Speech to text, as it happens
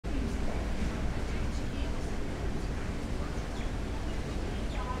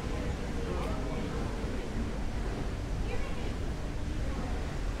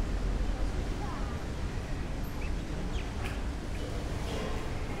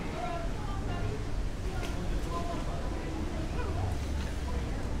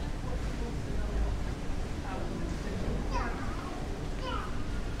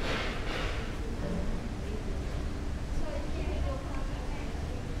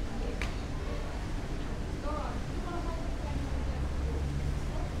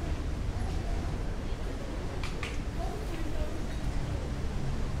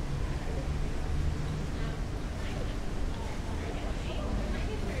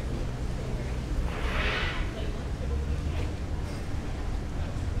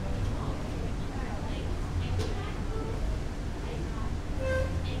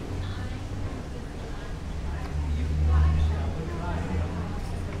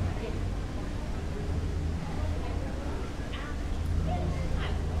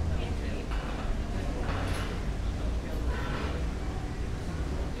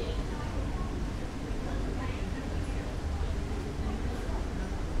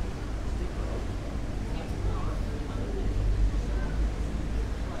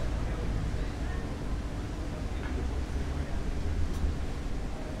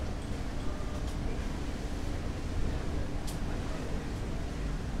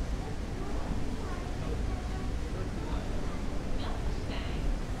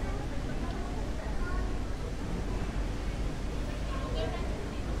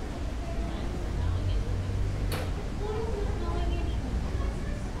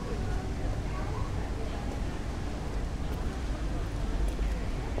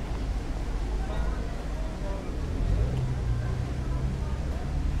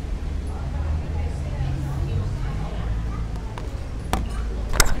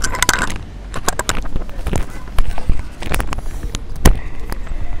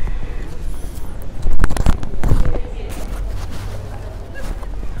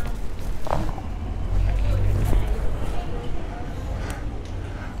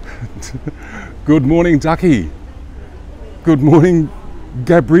Good morning, Ducky. Good morning,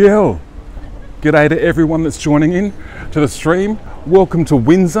 Gabrielle. G'day to everyone that's joining in to the stream. Welcome to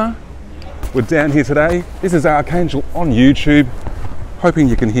Windsor. We're down here today. This is Archangel on YouTube. Hoping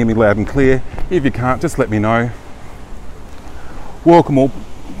you can hear me loud and clear. If you can't, just let me know. Welcome all.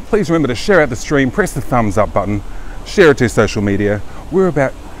 Please remember to share out the stream, press the thumbs up button, share it to social media. We're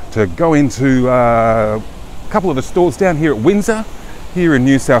about to go into a couple of the stores down here at Windsor, here in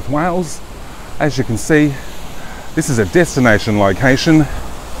New South Wales. As you can see, this is a destination location.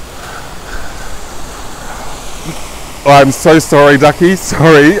 I'm so sorry, Ducky,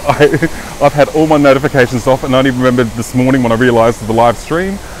 sorry. I've had all my notifications off and I only remembered this morning when I realised the live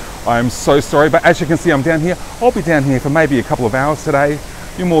stream. I am so sorry, but as you can see, I'm down here. I'll be down here for maybe a couple of hours today.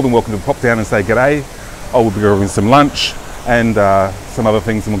 You're more than welcome to pop down and say g'day. I will be going some lunch and some other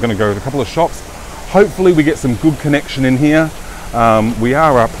things, and we're going to go to a couple of shops. Hopefully we get some good connection in here. We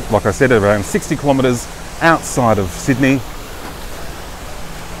are up, like I said, around 60 kilometres outside of Sydney.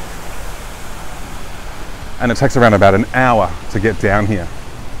 And it takes around about an hour to get down here.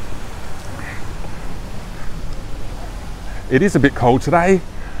 It is a bit cold today.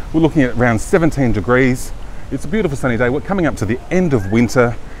 We're looking at around 17 degrees. It's a beautiful sunny day. We're coming up to the end of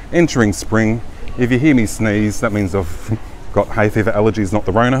winter, entering spring. If you hear me sneeze, that means I've got hay fever allergies, not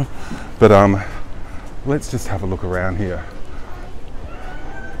the Rona. But let's just have a look around here.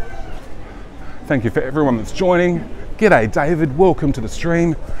 Thank you for everyone that's joining. G'day David, welcome to the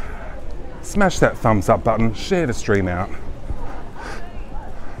stream. Smash that thumbs up button, share the stream out.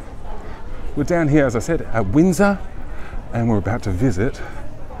 We're down here, as I said, at Windsor, and we're about to visit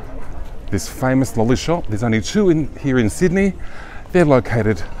this famous lolly shop. There's only two here in Sydney. They're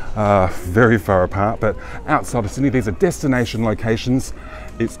located very far apart, but outside of Sydney, these are destination locations.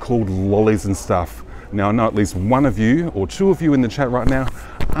 It's called Lollies and Stuff. Now, I know at least one of you or two of you in the chat right now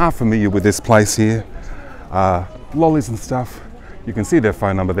are familiar with this place here. Lollies and Stuff. You can see their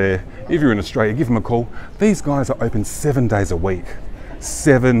phone number there. If you're in Australia, give them a call. These guys are open 7 days a week.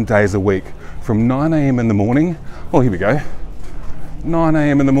 7 days a week. From 9 a.m. in the morning. Oh, here we go. 9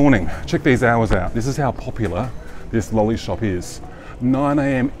 a.m. in the morning. Check these hours out. This is how popular this lolly shop is. 9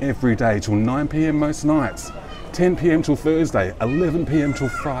 a.m. every day till 9 p.m. most nights. 10 p.m. till Thursday. 11 p.m. till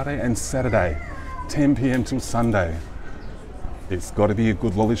Friday and Saturday. 10 p.m. till Sunday. It's got to be a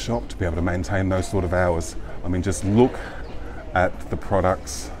good lolly shop to be able to maintain those sort of hours. I mean, just look at the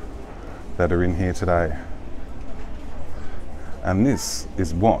products that are in here today. And this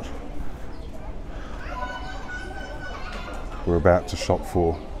is what we're about to shop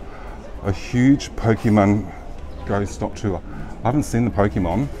for. A huge Pokemon Go Stop tour. I haven't seen the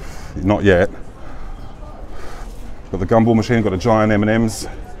Pokemon, not yet. Got the gumball machine, got a giant M&Ms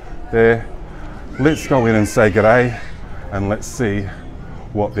there. Let's go in and say g'day and let's see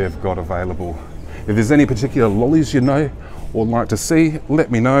what they've got available. If there's any particular lollies you know or like to see,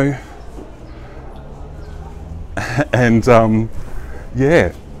 let me know. And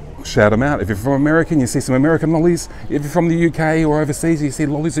yeah, shout them out. If you're from America, you see some American lollies. If you're from the UK or overseas, you see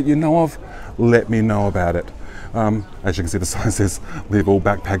lollies that you know of, let me know about it. As you can see, the sign says leave all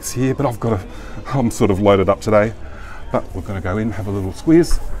backpacks here, but I'm sort of loaded up today. But we're going to go in, have a little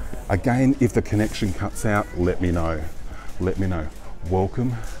squeeze. Again, if the connection cuts out, let me know. Let me know.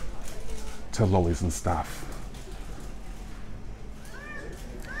 Welcome to Lollies and Stuff.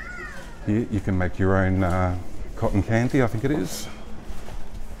 Here you can make your own cotton candy, I think it is.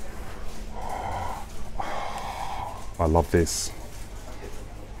 I love this.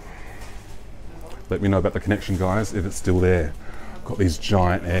 Let me know about the connection, guys, if it's still there. Got these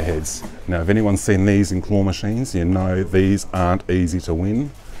giant airheads. Now, if anyone's seen these in claw machines, you know these aren't easy to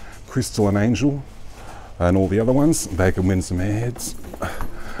win. Crystal and Angel and all the other ones, they can win some airheads.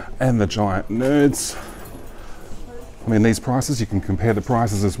 And the giant nerds. I mean, these prices, you can compare the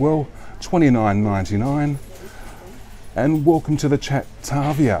prices as well. $29.99. And welcome to the chat,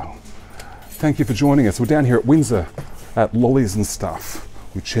 Tavia. Thank you for joining us. We're down here at Windsor at Lollies and Stuff.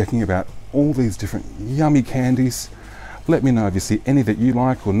 We're checking about all these different yummy candies. Let me know if you see any that you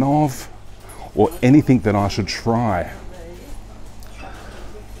like or know of, or anything that I should try.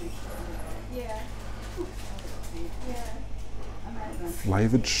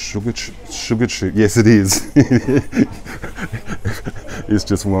 Flavoured sugar chew. Yes, it is. It's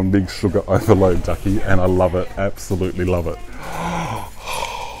just one big sugar overload, Ducky, and I love it. Absolutely love it.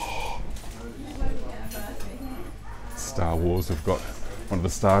 Star Wars, we've got one of the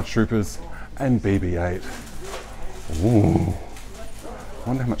Star Troopers and BB-8. Ooh. I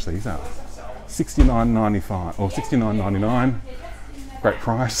wonder how much these are. $69.95 or $69.99. Great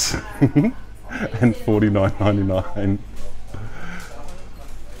price. And $49.99.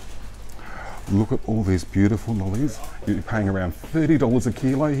 Look at all these beautiful lollies. You're paying around $30 a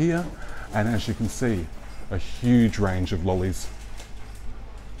kilo here. And as you can see, a huge range of lollies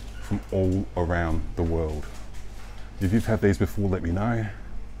from all around the world. If you've had these before, let me know.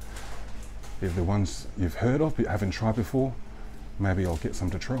 If the ones you've heard of but haven't tried before, maybe I'll get some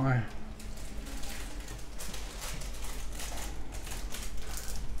to try.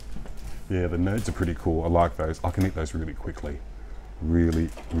 Yeah, the nerds are pretty cool. I like those. I can eat those really quickly. Really,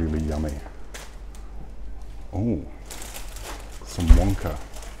 really yummy. Oh, some Wonka.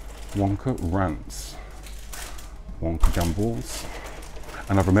 Wonka runts. Wonka gumballs.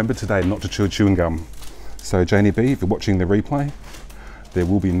 And I've remembered today not to chew chewing gum. So Janie B, if you're watching the replay, there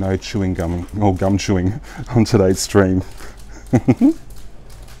will be no chewing gum or gum chewing on today's stream.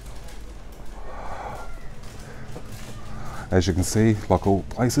 As you can see, like all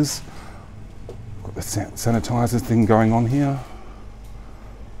places, got the sanitizer thing going on here.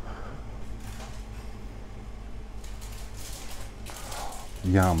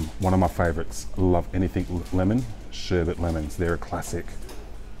 Yum, one of my favourites. Love anything lemon, sherbet lemons. They're a classic.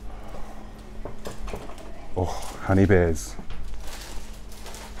 Oh, honey bears.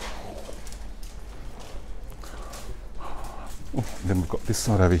 Oh, then we've got this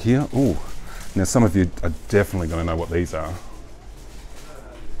side over here. Oh, now some of you are definitely going to know what these are.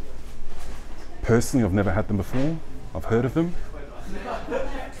 Personally, I've never had them before. I've heard of them.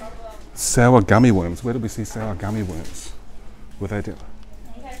 Sour gummy worms. Where did we see sour gummy worms? Were they down?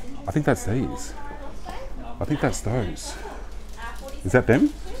 I think that's these. I think that's those. Is that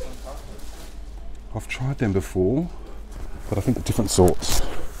them? I've tried them before, but I think they're different sorts.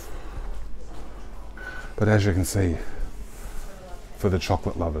 But as you can see, for the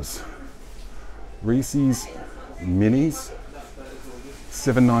chocolate lovers, Reese's Minis,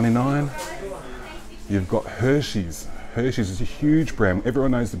 $7.99. You've got Hershey's. Hershey's is a huge brand.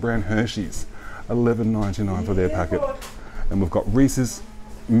 Everyone knows the brand Hershey's. $11.99 for their packet. And we've got Reese's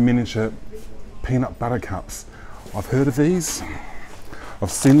miniature peanut butter cups. I've heard of these.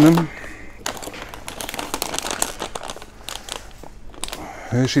 I've seen them.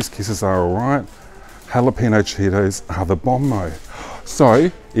 Hershey's Kisses are alright. Jalapeno Cheetos are the bomb-mo. So,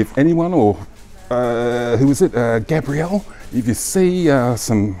 if anyone or, who is it, Gabrielle, if you see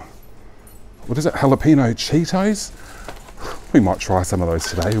some, what is it, jalapeno Cheetos, we might try some of those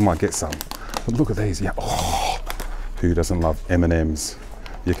today, we might get some. But look at these, yeah, oh, who doesn't love M&Ms?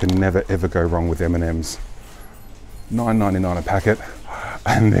 You can never ever go wrong with M&Ms. $9.99 a packet.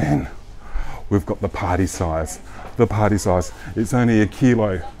 And then we've got the party size. The party size, it's only a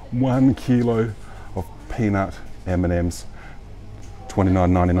kilo, 1 kilo of peanut M&Ms,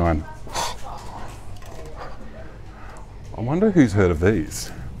 $29.99. I wonder who's heard of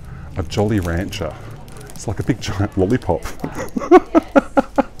these. A Jolly Rancher. It's like a big giant lollipop.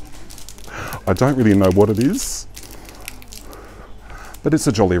 I don't really know what it is, but it's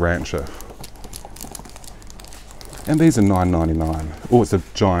a Jolly Rancher. And these are $9.99. Oh, it's a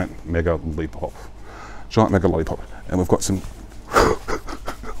giant mega lollipop. Giant mega lollipop. And we've got some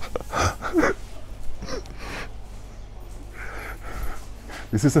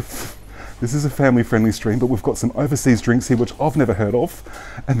This is a family-friendly stream, but we've got some overseas drinks here which I've never heard of,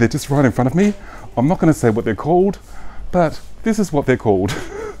 and they're just right in front of me. I'm not going to say what they're called, but this is what they're called.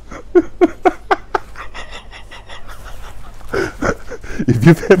 If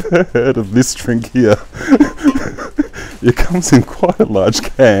you've ever heard of this drink here, it comes in quite a large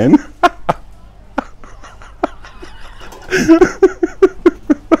can.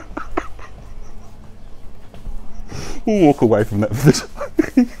 We'll walk away from that for the time.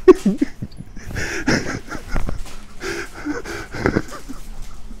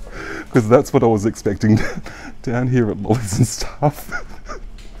 Because that's what I was expecting down here at Lollies and stuff.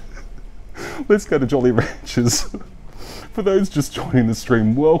 Let's go to Jolly Ranchers. For those just joining the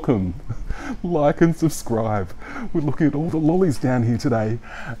stream, welcome. Like and subscribe. We're looking at all the lollies down here today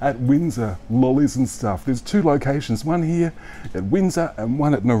at Windsor, Lollies and stuff. There's 2 locations, one here at Windsor and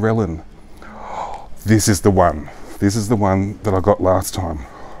one at Narellan. This is the one. This is the one that I got last time.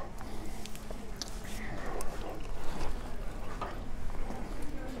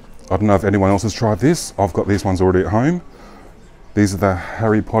 I don't know if anyone else has tried this. I've got these ones already at home. These are the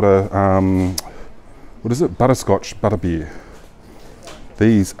Harry Potter, what is it? Butterscotch butterbeer.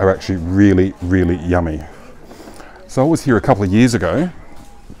 These are actually really, really yummy. So I was here a couple of years ago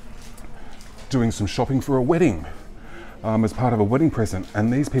doing some shopping for a wedding as part of a wedding present,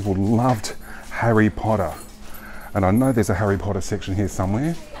 and these people loved Harry Potter. And I know there's a Harry Potter section here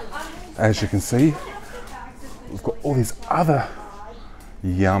somewhere. As you can see, we've got all these other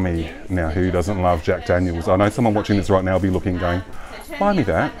yummy. Now, who doesn't love Jack Daniels? I know someone watching this right now will be looking, going, buy me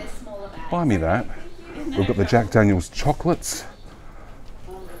that. Buy me that. We've got the Jack Daniel's chocolates.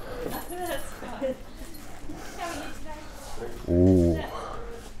 Ooh.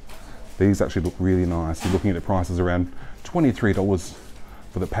 These actually look really nice. You're looking at the prices around $23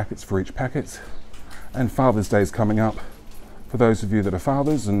 for the packets for each packet. And Father's Day is coming up. For those of you that are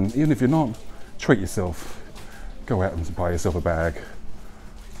fathers, and even if you're not, treat yourself. Go out and buy yourself a bag.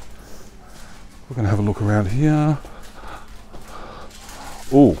 We're going to have a look around here.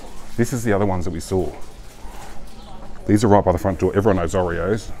 Oh, this is the other ones that we saw. These are right by the front door. Everyone knows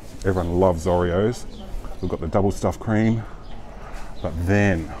Oreos. Everyone loves Oreos. We've got the double stuffed cream. But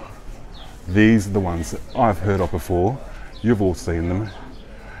then, these are the ones that I've heard of before. You've all seen them.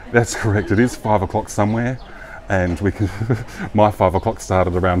 That's correct, it is 5 o'clock somewhere. And we can, my 5 o'clock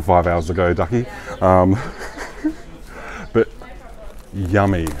started around 5 hours ago, Ducky. But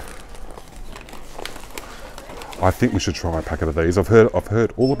yummy. I think we should try a packet of these. I've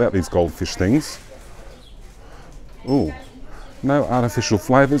heard all about these goldfish things. Ooh, no artificial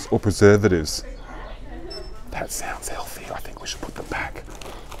flavours or preservatives. That sounds healthy. I think we should put them back.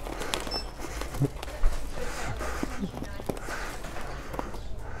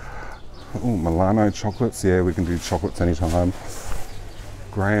 Oh, Milano chocolates. Yeah, we can do chocolates anytime.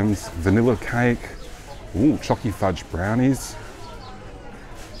 Graham's vanilla cake. Ooh, chocky fudge brownies.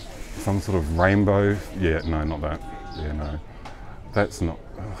 Some sort of rainbow. Yeah, no, not that. Yeah, no. That's not.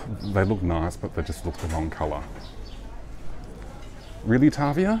 They look nice, but they just look the wrong colour. Really,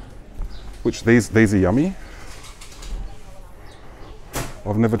 Tavia? Which these are yummy.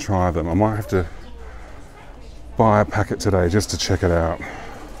 I've never tried them. I might have to buy a packet today just to check it out.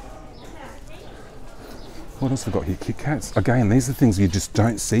 What else have we got here? Kit Kats. Again, these are things you just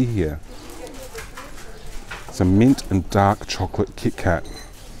don't see here. It's a mint and dark chocolate Kit Kat.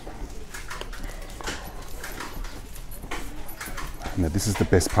 Now this is the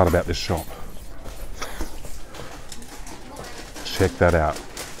best part about this shop. Check that out.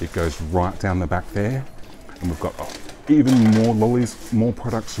 It goes right down the back there, and we've got even more lollies, more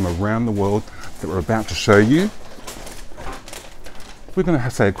products from around the world that we're about to show you. We're going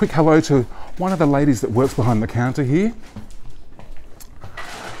to say a quick hello to one of the ladies that works behind the counter here.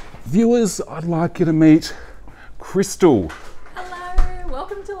 Viewers, I'd like you to meet Crystal. Hello,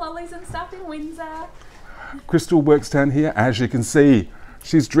 welcome to Lollies and Stuff in Windsor. Crystal works down here, as you can see.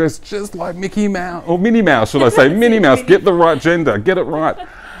 She's dressed just like Mickey Mouse, or Minnie Mouse, should I say? Minnie Mouse, get the right gender, get it right.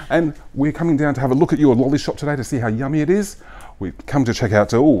 And we're coming down to have a look at your lolly shop today to see how yummy it is. We come to check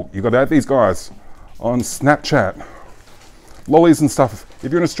out you got to add these guys on Snapchat. Lollies and Stuff.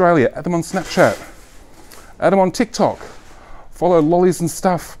 If you're in Australia, add them on Snapchat. Add them on TikTok. Follow Lollies and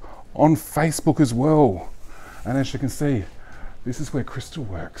Stuff on Facebook as well. And as you can see, this is where Crystal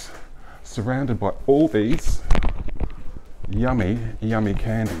works, surrounded by all these yummy, yummy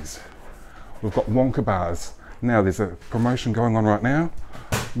candies. We've got Wonka bars. Now there's a promotion going on right now.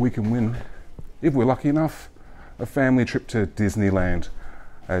 We can win, if we're lucky enough, a family trip to Disneyland.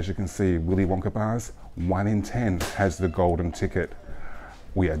 As you can see, Willy Wonka bars, 1 in 10 has the golden ticket.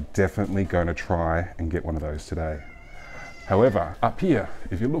 We are definitely going to try and get one of those today. However, up here,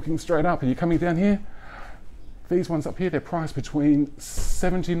 if you're looking straight up and you're coming down here, these ones up here, they're priced between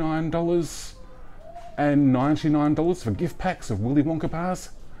 $79 and $99 for gift packs of Willy Wonka bars.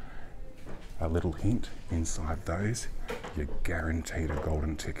 A little hint, inside those, you're guaranteed a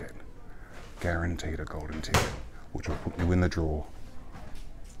golden ticket. Guaranteed a golden ticket, which will put you in the draw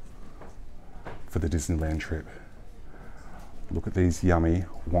for the Disneyland trip. Look at these yummy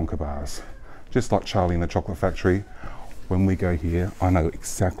Wonka bars. Just like Charlie in the Chocolate Factory, when we go here, I know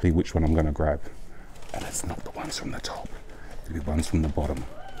exactly which one I'm going to grab. And it's not the ones from the top, it'll be ones from the bottom.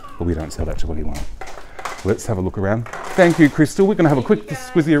 But we don't sell that to anyone. Let's have a look around. Thank you, Crystal. We're going to have a quick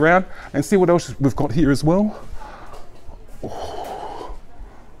squizzy around and see what else we've got here as well. Oh.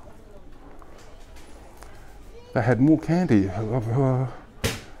 They had more candy.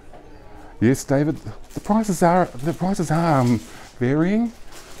 Yes, David. The prices are varying,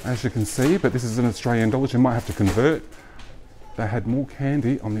 as you can see. But this is in Australian dollars. You might have to convert. They had more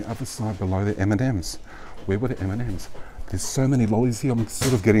candy on the other side below the M&Ms. Where were the M&Ms? There's so many lollies here. I'm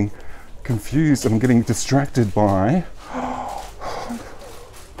sort of getting confused. I'm getting distracted by.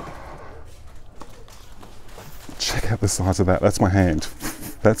 Check out the size of that. That's my hand.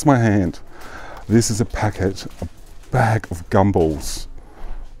 That's my hand. This is a bag of gumballs.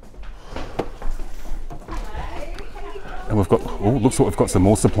 And we've got, looks like we've got some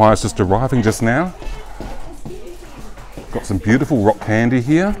more supplies just arriving just now. Got some beautiful rock candy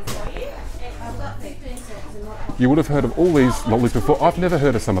here. You would have heard of all these lollies before. I've never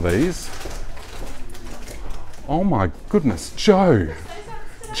heard of some of these. Oh my goodness, Joe.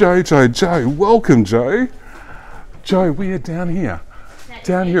 Joe, welcome Joe. Joe, we are down here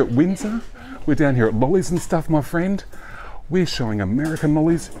at Windsor. We're down here at Lollies and stuff, my friend. We're showing American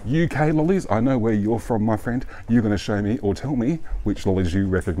lollies, UK lollies. I know where you're from, my friend. You're going to show me or tell me which lollies you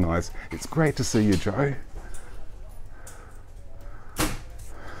recognise. It's great to see you, Joe.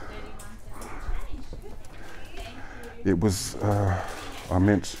 It was, I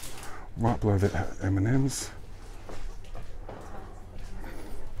meant right below the M&Ms.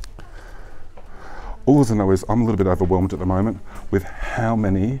 All I know is I'm a little bit overwhelmed at the moment with how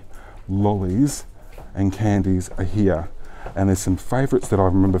many lollies and candies are here. And there's some favourites that I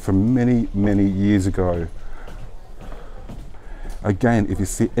remember from many, many years ago. Again, if you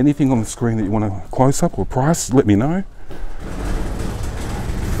see anything on the screen that you want a close-up or price, let me know.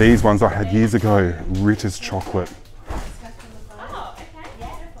 These ones I had years ago, Ritter's chocolate.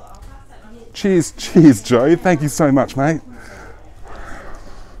 Cheers, Joe. Thank you so much, mate.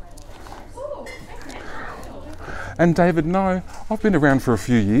 And David, no, I've been around for a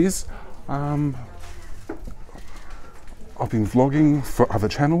few years. I've been vlogging for other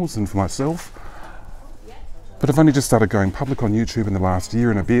channels and for myself, but I've only just started going public on YouTube in the last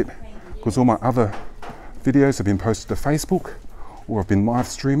year and a bit, because all my other videos have been posted to Facebook, or I've been live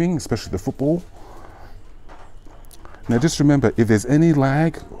streaming, especially the football. Now just remember, if there's any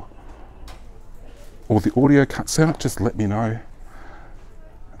lag or the audio cuts out, just let me know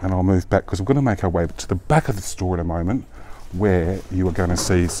and I'll move back, because we're going to make our way to the back of the store in a moment, where you are going to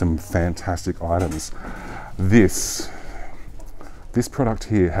see some fantastic items. This product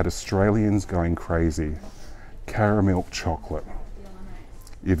here had Australians going crazy. Caramel chocolate.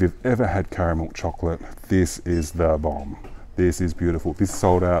 If you've ever had caramel chocolate, this is the bomb. This is beautiful. This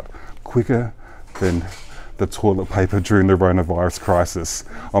sold out quicker than the toilet paper during the coronavirus crisis.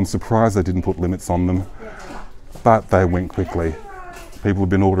 I'm surprised they didn't put limits on them, but they went quickly. People have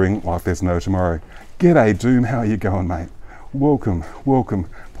been ordering like there's no tomorrow. G'day Doom, how are you going, mate? Welcome.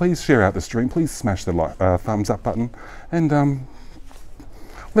 Please share out the stream. Please smash the thumbs up button and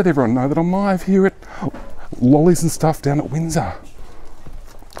let everyone know that I'm live here at Lollies and stuff down at Windsor.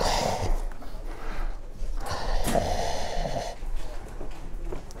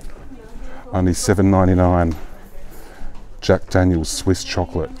 Only $7.99. Jack Daniel's Swiss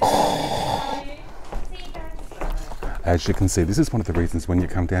chocolate. As you can see, this is one of the reasons when you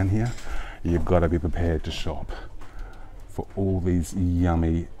come down here, you've got to be prepared to shop for all these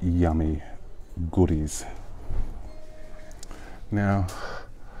yummy, yummy goodies. Now,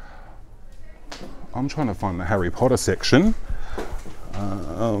 I'm trying to find the Harry Potter section.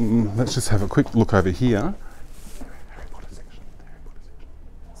 Let's just have a quick look over here. Harry Potter section.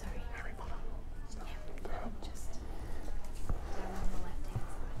 Sorry, Harry Potter.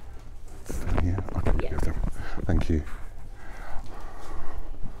 Yeah, okay, yeah. Thank you.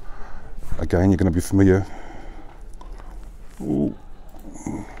 Again, you're going to be familiar. Ooh.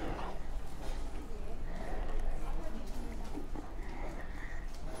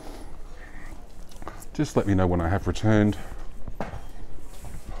 Just let me know when I have returned.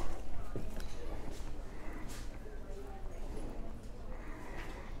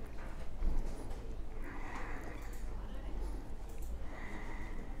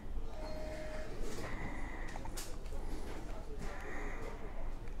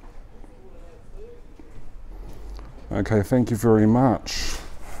 Okay, thank you very much.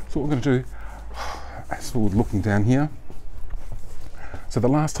 So what we're going to do, as we're looking down here, so the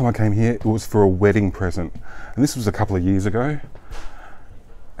last time I came here, it was for a wedding present. And this was a couple of years ago.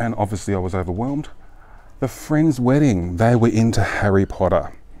 And obviously I was overwhelmed. The friend's wedding, they were into Harry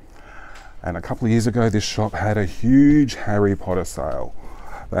Potter. And a couple of years ago, this shop had a huge Harry Potter sale.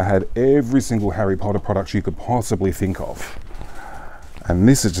 They had every single Harry Potter product you could possibly think of. And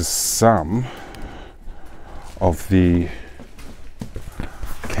this is just some of the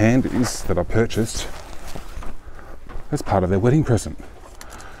candies that I purchased as part of their wedding present.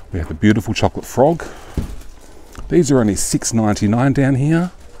 We have the beautiful chocolate frog. These are only $6.99 down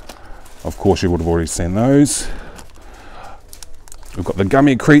here. Of course, you would have already seen those. We've got the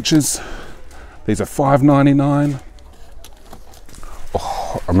gummy creatures. These are $5.99.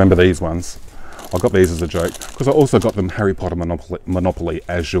 Oh, I remember these ones. I got these as a joke because I also got them Harry Potter Monopoly,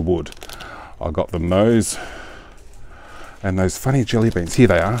 as you would. I got them those. And those funny jelly beans. Here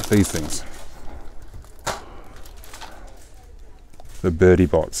they are, these things. The Birdie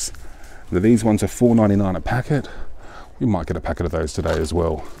Bots. Now these ones are $4.99 a packet. We might get a packet of those today as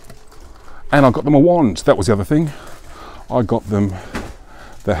well. And I got them a wand. That was the other thing. I got them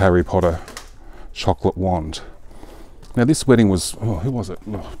the Harry Potter chocolate wand. Now this wedding was, oh, who was it?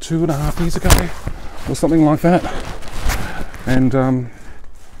 2.5 years ago or something like that. And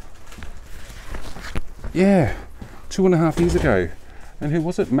Yeah, 2.5 years ago. And who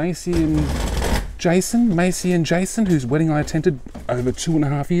was it? Macy and Jason, whose wedding I attended over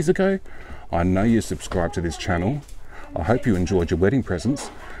 2.5 years ago. I know you subscribed to this channel. I hope you enjoyed your wedding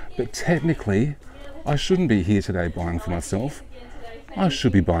presents. But technically, I shouldn't be here today buying for myself. I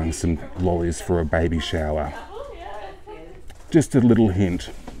should be buying some lollies for a baby shower. Just a little hint.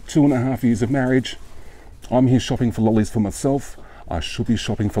 2.5 years of marriage. I'm here shopping for lollies for myself. I should be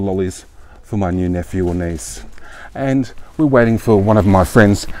shopping for lollies for my new nephew or niece. And we're waiting for one of my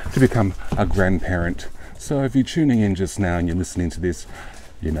friends to become a grandparent. So if you're tuning in just now and you're listening to this,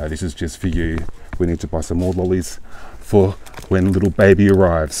 you know this is just for you. We need to buy some more lollies for when little baby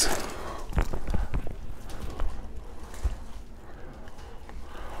arrives.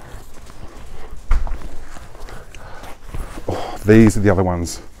 Oh, these are the other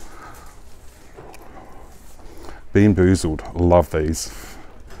ones. Bean Boozled, love these.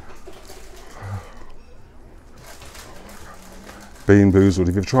 Bean Boozled,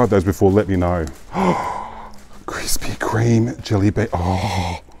 if you've tried those before, let me know. Krispy Kreme jelly bean,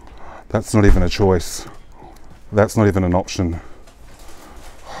 oh, that's not even a choice. That's not even an option.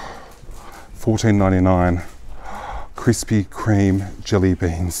 $14.99, Krispy Kreme jelly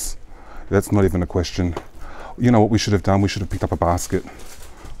beans. That's not even a question. You know what we should have done? We should have picked up a basket.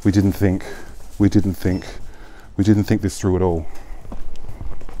 We didn't think this through at all.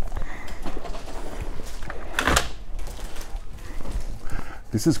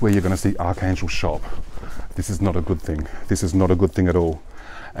 This is where you're going to see Archangel shop. This is not a good thing. This is not a good thing at all.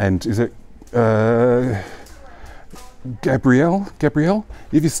 And is it Gabrielle,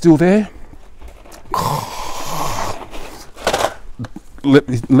 if you're still there,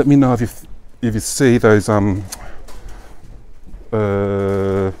 let me know if you see those what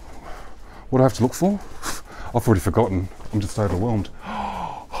do I have to look for? I've already forgotten. I'm just overwhelmed.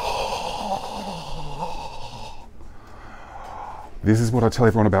 This is what I tell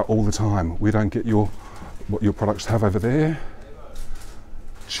everyone about all the time. We don't get what your products have over there.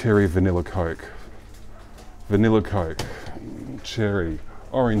 Cherry vanilla Coke. Vanilla Coke. Cherry.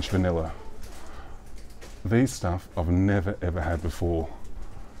 Orange vanilla. These stuff I've never ever had before.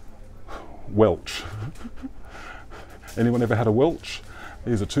 Welch. Anyone ever had a Welch?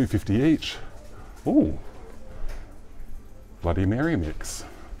 These are $2.50 each. Ooh. Bloody Mary mix.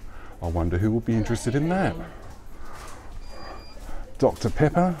 I wonder who will be interested in that. Dr.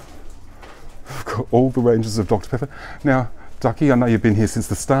 Pepper. I've got all the ranges of Dr. Pepper. Now, Ducky, I know you've been here since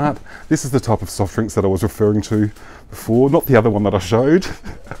the start. This is the type of soft drinks that I was referring to before, not the other one that I showed.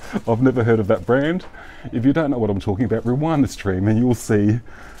 I've never heard of that brand. If you don't know what I'm talking about, rewind the stream and you'll see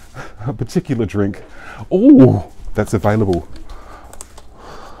a particular drink. Oh, that's available.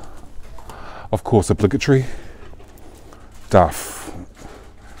 Of course, obligatory. Duff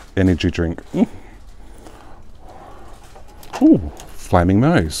energy drink. Ooh, Flaming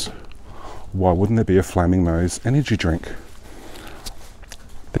Moe's. Why wouldn't there be a Flaming Moe's energy drink?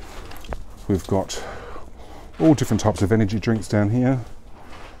 We've got all different types of energy drinks down here.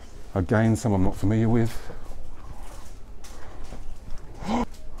 Again, some I'm not familiar with.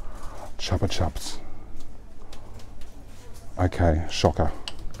 Chupa Chups. Okay, shocker.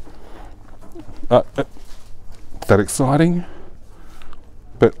 That exciting,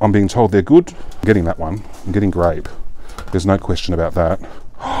 but I'm being told they're good. I'm getting that one. I'm getting grape. There's no question about that.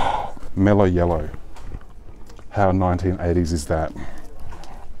 Mellow Yellow. How 1980s is that?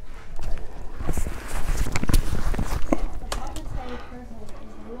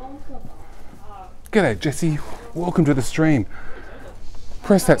 G'day Jesse, welcome to the stream.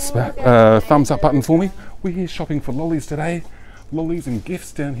 Press that thumbs up button for me. We're here shopping for lollies today. Lollies and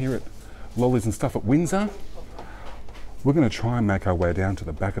gifts down here at Lollies and stuff at Windsor. We're going to try and make our way down to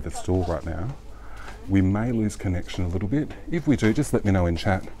the back of the store right now. We may lose connection a little bit. If we do, just let me know in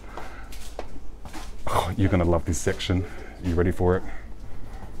chat. Oh, you're going to love this section. Are you ready for it?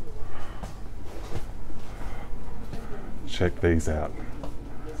 Check these out.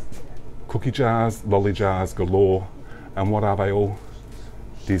 Cookie jars, lolly jars galore. And what are they all?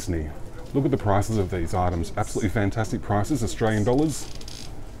 Disney. Look at the prices of these items. Absolutely fantastic prices, Australian dollars.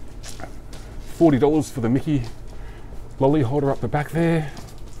 $40 for the Mickey lolly holder up the back there.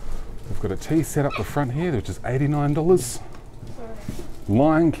 We've got a tea set up the front here, which is $89.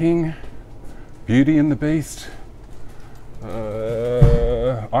 Lion King, Beauty and the Beast,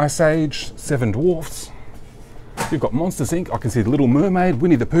 Ice Age, Seven Dwarfs. You've got Monsters Inc. I can see the Little Mermaid,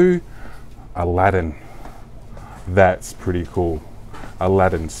 Winnie the Pooh, Aladdin. That's pretty cool.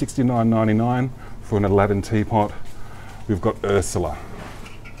 Aladdin, $69.99 for an Aladdin teapot. We've got Ursula,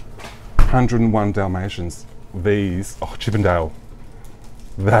 101 Dalmatians. These, oh, Chippendale.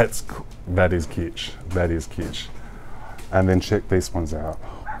 that is kitsch. That is kitsch. And then check these ones out.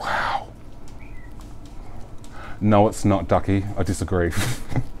 Wow. No, it's not Ducky. I disagree.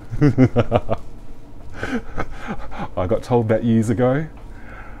 I got told that years ago.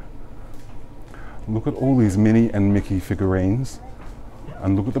 Look at all these Minnie and Mickey figurines,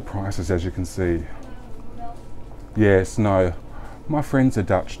 and look at the prices, as you can see. Yes, no, my friends are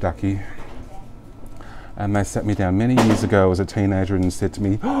Dutch, Ducky, and they sat me down many years ago as a teenager and said to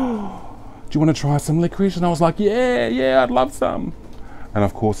me, "Oh, do you want to try some licorice?" And I was like, yeah, I'd love some. And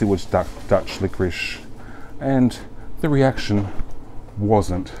of course it was Dutch licorice, and the reaction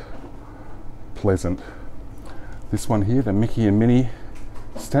wasn't pleasant. This one here, the Mickey and Minnie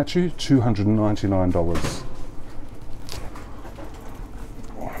statue, $299.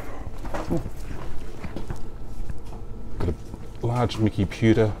 Got a large Mickey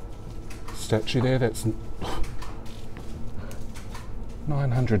pewter statue there, that's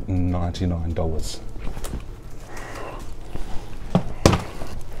 $999.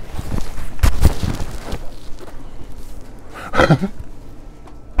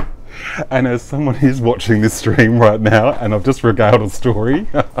 And as someone who's watching this stream right now, and I've just regaled a story,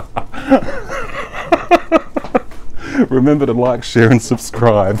 remember to like, share and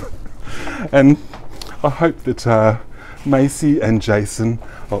subscribe. And I hope that Macy and Jason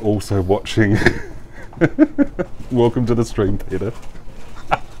are also watching. Welcome to the stream, Peter.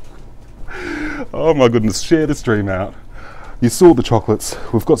 Oh my goodness, share the stream out. You saw the chocolates,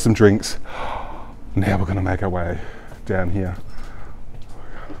 we've got some drinks. Now we're gonna make our way down here.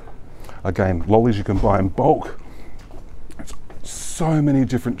 Again, lollies you can buy in bulk. There's so many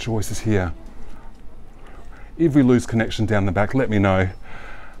different choices here. If we lose connection down the back, let me know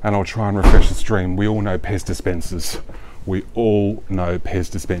and I'll try and refresh the stream. We all know Pez dispensers. We all know Pez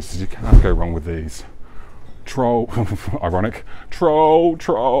dispensers. You can't go wrong with these. Troll, ironic. Troll.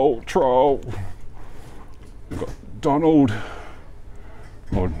 We've got Donald.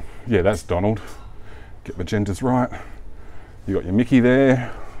 Oh, yeah, that's Donald. Get the genders right. You got your Mickey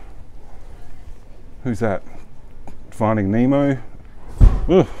there. Who's that? Finding Nemo.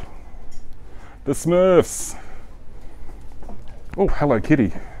 Ugh. The Smurfs. Oh, Hello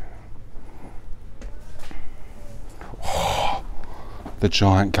Kitty. Oh, the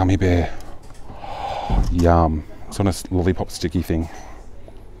giant gummy bear. Oh, yum. It's on a lollipop sticky thing.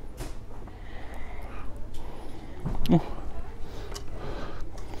 Oh.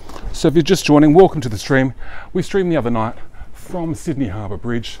 So if you're just joining, welcome to the stream. We streamed the other night from Sydney Harbour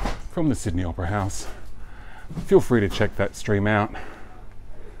Bridge, from the Sydney Opera House. Feel free to check that stream out.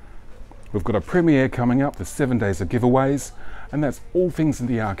 We've got a premiere coming up, the 7 days of giveaways, and that's all things in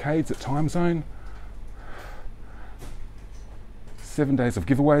the arcades at Time Zone. 7 days of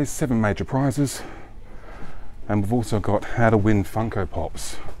giveaways, 7 major prizes, and we've also got how to win Funko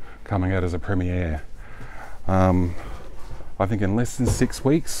Pops coming out as a premiere. I think in less than 6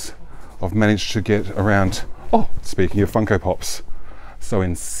 weeks, I've managed to get around, oh, speaking of Funko Pops, so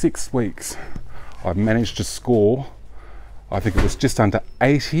in 6 weeks, I've managed to score, I think it was just under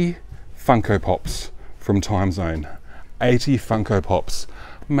 80 Funko Pops from Time Zone. 80 Funko Pops.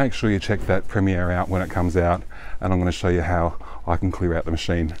 Make sure you check that premiere out when it comes out, and I'm going to show you how I can clear out the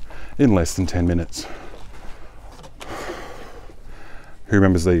machine in less than 10 minutes. Who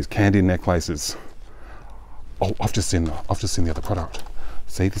remembers these? Candy necklaces. Oh, I've just seen the other product.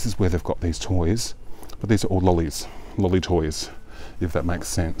 See, this is where they've got these toys, but these are all lollies, lolly toys, if that makes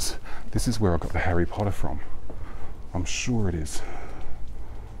sense. This is where I got the Harry Potter from. I'm sure it is.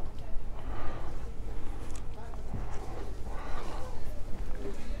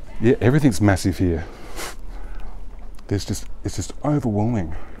 Yeah, everything's massive here. It's just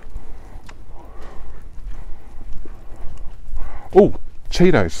overwhelming. Oh,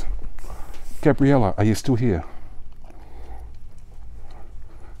 Cheetos. Gabriella, are you still here?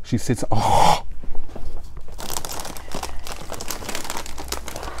 She said, oh.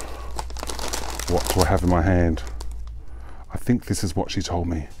 What do I have in my hand? I think this is what she told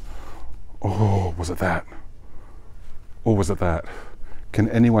me. Oh, was it that? Or was it that? Can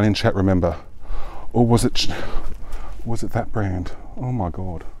anyone in chat remember? Or was it that brand? Oh my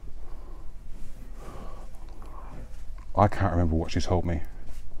God. I can't remember what she told me.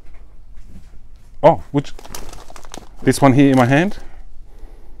 Oh, this one here in my hand?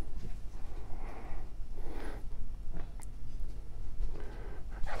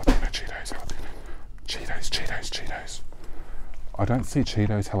 Jalapeno Cheetos, jalapeno. Cheetos. I don't see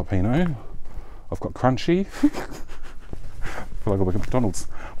Cheetos jalapeno. I've got crunchy. I feel like I'm working at McDonald's.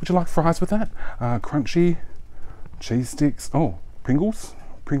 Would you like fries with that? Crunchy, cheese sticks. Oh, Pringles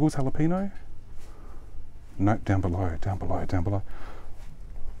jalapeno. Note down below.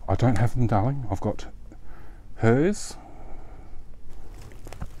 I don't have them, darling. I've got hers.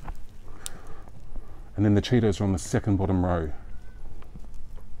 And then the Cheetos are on the second bottom row.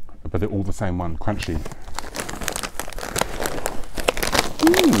 But they're all the same one, crunchy.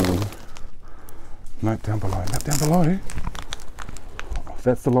 Ooh. Note down below, note down below.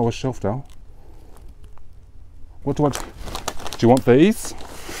 That's the lowest shelf, doll. What do you want these?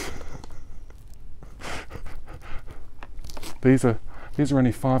 These are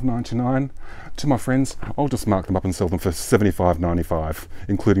only $5.99. To my friends, I'll just mark them up and sell them for $75.95,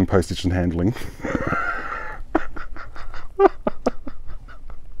 including postage and handling.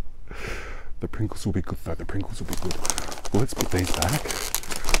 The Pringles will be good though, the Pringles will be good. Well, let's put these back.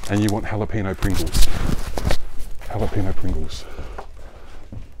 And you want jalapeno Pringles. Jalapeno Pringles.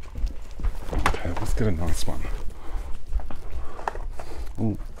 Okay, let's get a nice one.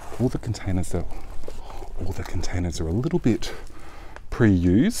 Ooh, all the containers are a little bit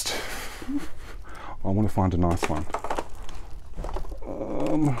pre-used. I want to find a nice one.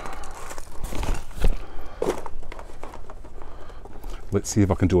 Let's see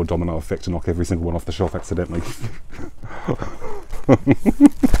if I can do a domino effect and knock every single one off the shelf accidentally.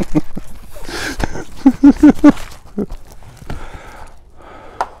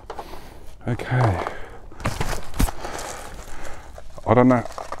 Okay. I don't know.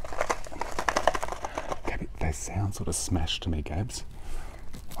 They sound sort of smashed to me, Gabs.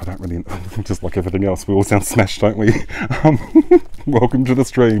 I don't really, just like everything else, we all sound smashed, don't we? Welcome to the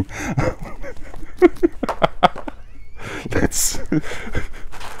stream.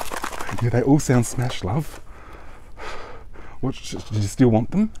 Yeah, they all sound smashed, love. What, do you still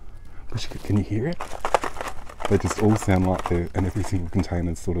want them? Can you hear it? They just all sound like they're, and every single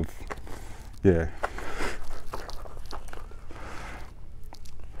container's sort of, yeah.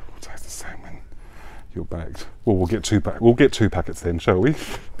 Tastes the same when you're baked. Well, we'll get two packets then, shall we?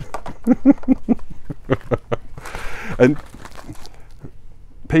 And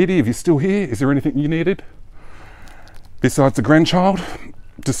Petey, if you're still here, is there anything you needed besides the grandchild?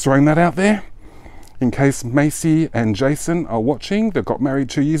 Just throwing that out there in case Macy and Jason are watching. They got married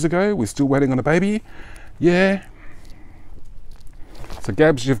 2 years ago. We're still waiting on a baby. Yeah. So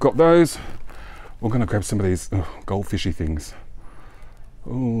Gabs, you've got those. We're going to grab some of these goldfishy things.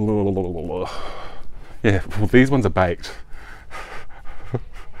 Ooh. Yeah, well, these ones are baked.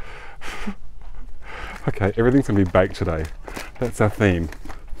 Okay, everything's going to be baked today. That's our theme.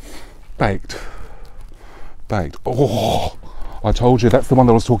 Baked. Baked. Oh, I told you, that's the one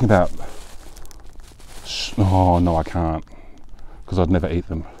that I was talking about. Oh, no, I can't. Because I'd never eat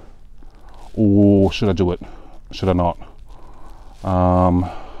them. Oh, should I do it? Should I not?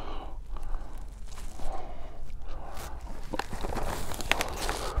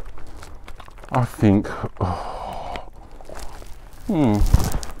 I think...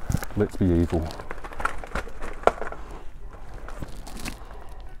 let's be evil.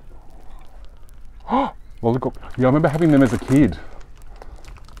 Lollipop. Yeah, I remember having them as a kid.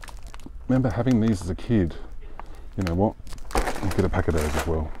 Remember having these as a kid. You know what? I'll get a pack of those as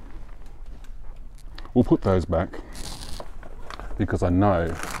well. We'll put those back because I know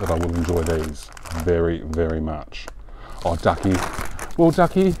that I will enjoy these very, very much. Oh, Ducky. Well,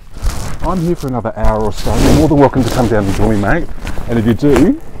 Ducky, I'm here for another hour or so. You're more than welcome to come down and join me, mate. And if you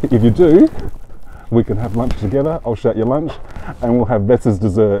do, we can have lunch together. I'll shout your lunch and we'll have Bess's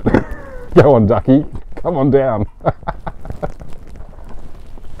dessert. Go on, Ducky. Come on down.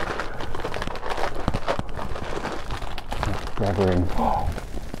 Gathering. Oh,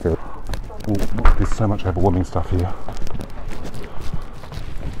 there's so much overwhelming stuff here.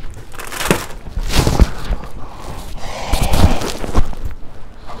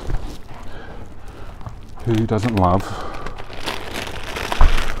 Who doesn't love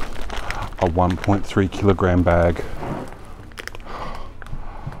a 1.3 kilogram bag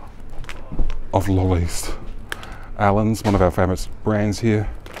of Lollies? Allen's, one of our favourite brands here.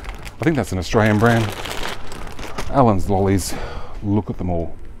 I think that's an Australian brand. Allen's Lollies, look at them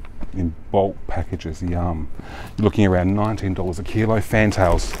all in bulk packages, yum. You're looking around $19 a kilo.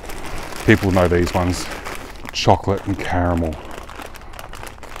 Fantails, people know these ones. Chocolate and caramel,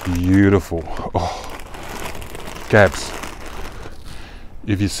 beautiful. Oh. Gabs,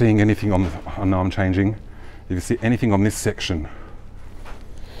 if you're seeing anything on, I know I'm changing, if you see anything on this section,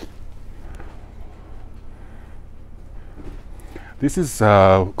 this is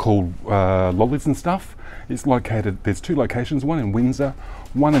called Lollies and Stuff. It's located, there's two locations, one in Windsor,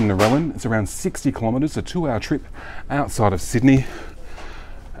 one in Narellan. It's around 60 kilometres, a 2-hour trip outside of Sydney.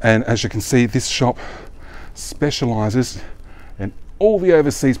 And as you can see, this shop specialises in all the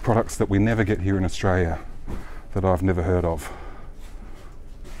overseas products that we never get here in Australia, that I've never heard of.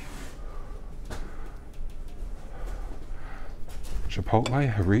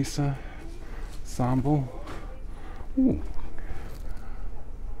 Chipotle, harissa, sambal. Ooh.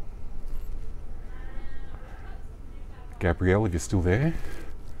 Gabrielle, if you're still there.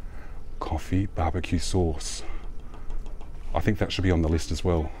 Coffee, barbecue sauce. I think that should be on the list as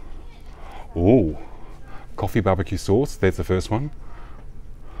well. Oh, coffee, barbecue sauce. There's the first one.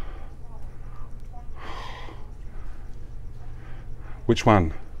 Which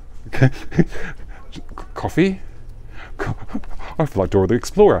one? Coffee? I feel like Dora the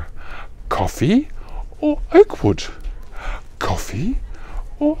Explorer. Coffee or Oakwood? Coffee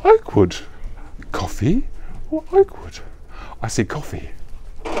or Oakwood? Coffee or Oakwood? I see coffee.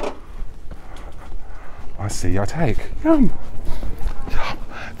 I see, I take. Yum.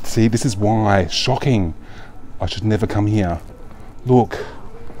 See, this is why. Shocking. I should never come here. Look.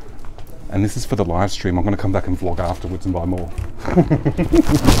 And this is for the live stream. I'm going to come back and vlog afterwards and buy more.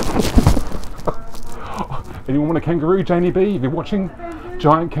 Anyone want a kangaroo, Janie B? If you're watching,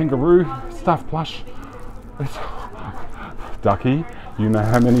 giant kangaroo, stuffed plush. Ducky, you know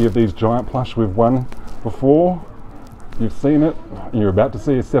how many of these giant plush we've won before? You've seen it. You're about to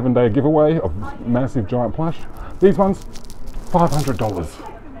see a 7-day giveaway of massive giant plush. These ones, $500.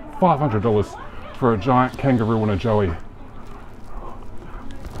 $500 for a giant kangaroo and a joey.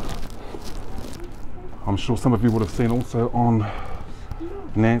 I'm sure some of you would have seen also on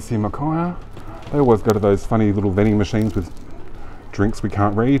Nancy and Micaiah. They always go to those funny little vending machines with drinks we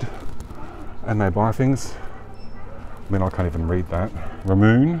can't read, and they buy things. I mean, I can't even read that.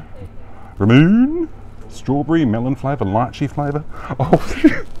 Ramoon, strawberry, melon flavour, lychee flavour.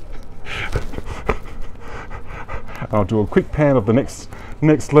 Oh. I'll do a quick pan of the next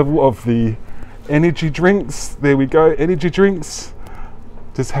level of the energy drinks. There we go, energy drinks.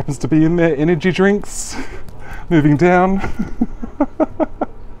 Just happens to be in there, energy drinks. Moving down.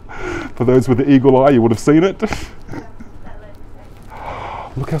 For those with the eagle eye, you would have seen it.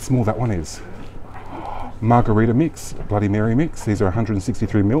 Look how small that one is. Margarita mix, Bloody Mary mix. These are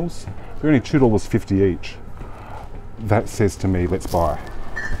 163 mils. They're only $2.50 each. That says to me, let's buy.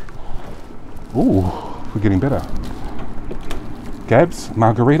 Ooh, we're getting better. Gabs,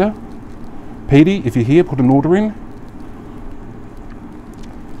 margarita. Petey, if you're here, put an order in.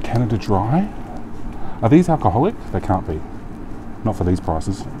 Canada Dry. Are these alcoholic? They can't be. Not for these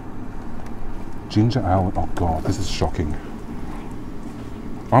prices. Ginger ale. Oh God, this is shocking.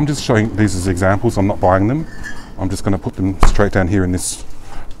 I'm just showing these as examples. I'm not buying them. I'm just going to put them straight down here in this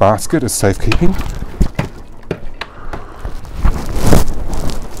basket as safekeeping.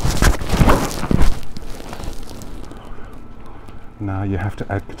 Now you have to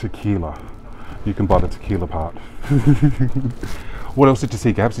add tequila. You can buy the tequila part. What else did you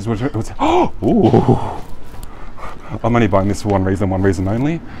see, Gabs? Oh, ooh. I'm only buying this for one reason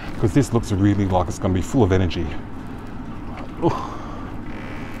only, because this looks really like it's going to be full of energy. Ooh.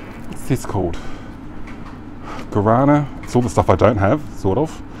 What's this called? Guarana. It's all the stuff I don't have, sort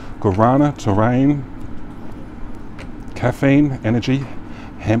of. Guarana, terrain, caffeine, energy,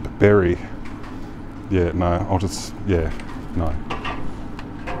 hemp berry. Yeah, no, no.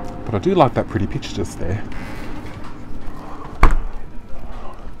 But I do like that pretty picture just there.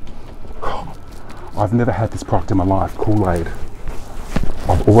 I've never had this product in my life, Kool-Aid.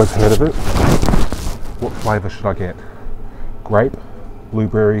 I've always heard of it. What flavour should I get? Grape,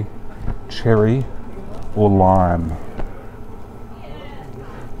 blueberry, cherry, or lime?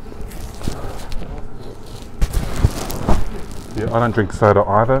 Yeah, I don't drink soda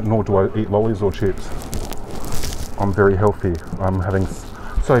either, nor do I eat lollies or chips. I'm very healthy.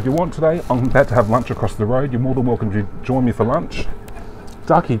 So if you want today, I'm about to have lunch across the road. You're more than welcome to join me for lunch.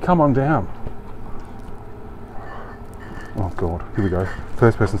 Ducky, come on down. Oh God, here we go.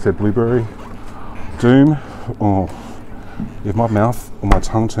 First person said blueberry. Doom. Oh, if my mouth or my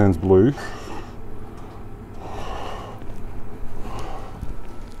tongue turns blue.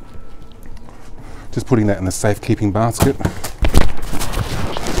 Just putting that in the safekeeping basket.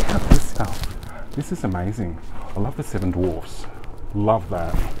 Check out this stuff. This is amazing. I love the Seven Dwarfs. Love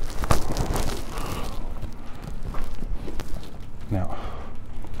that.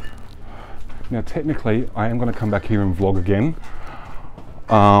 Now technically I am going to come back here and vlog again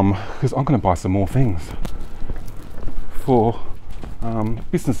because I'm going to buy some more things for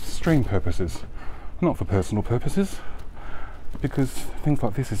business stream purposes, not for personal purposes, because things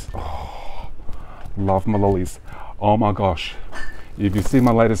like this is, love my lollies. Oh my gosh, if you see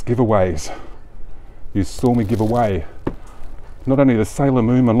my latest giveaways, you saw me give away not only the Sailor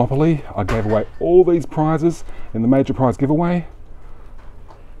Moon Monopoly, I gave away all these prizes in the major prize giveaway.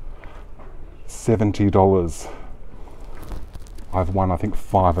 $70. I've won, I think,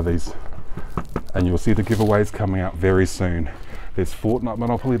 5 of these, and you'll see the giveaways coming out very soon. There's Fortnite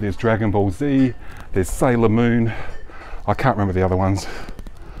Monopoly, there's Dragon Ball Z, there's Sailor Moon. I can't remember the other ones.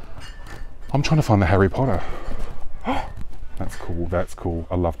 I'm trying to find the Harry Potter. That's cool, that's cool.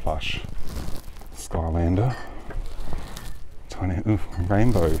 I love plush. Skylander. Tiny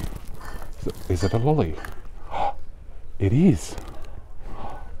rainbow. Is it a lolly? It is.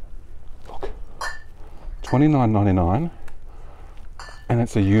 Look. $29.99. And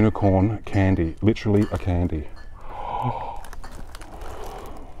it's a unicorn candy. Literally a candy.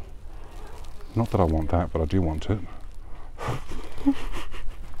 Not that I want that, but I do want it.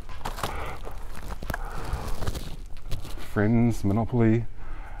 Friends Monopoly,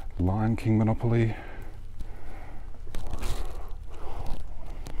 Lion King Monopoly.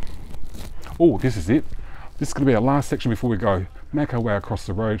 Oh, this is it. This is going to be our last section before we go. Make our way across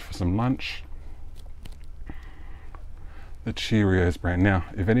the road for some lunch. The Cheerios brand. Now,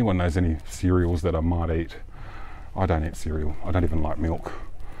 if anyone knows any cereals that I might eat, I don't eat cereal. I don't even like milk.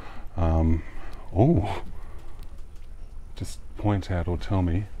 Just point out or tell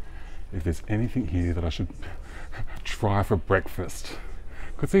me if there's anything here that I should try for breakfast,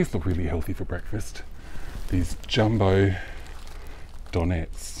 because these look really healthy for breakfast. These jumbo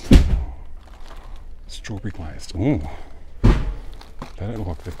donuts, strawberry glazed. Ooh, they don't look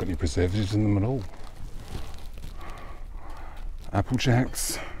like they've got any preservatives in them at all. Apple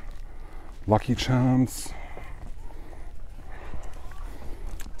Jacks, Lucky Charms,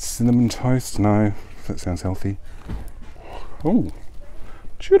 cinnamon toast. No, that sounds healthy. Oh,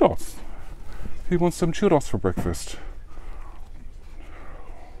 Cheetos. Who wants some Cheetos for breakfast?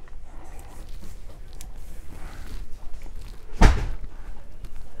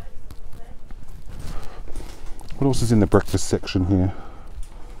 What else is in the breakfast section here?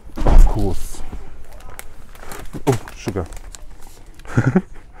 Of course. Oh, sugar.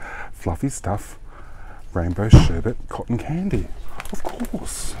 Fluffy stuff. Rainbow sherbet, cotton candy. Of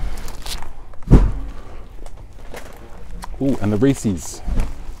course. Oh, and the Reese's.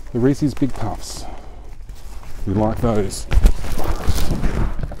 The Reese's Big Puffs. We like those.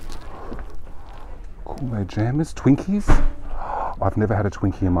 Kool-Aid Jammers, Twinkies. I've never had a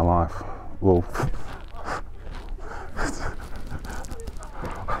Twinkie in my life. Well,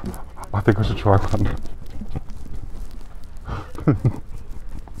 I think I should try one.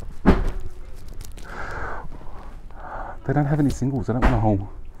 They don't have any singles. I don't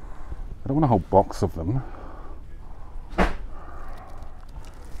want a whole box of them.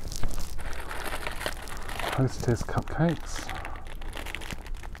 Hostess cupcakes.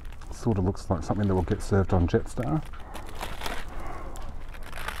 Sort of looks like something that will get served on Jetstar.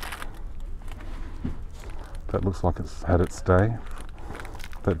 That looks like it's had its day.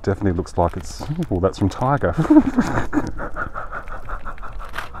 That definitely looks like it's, well, that's from Tiger.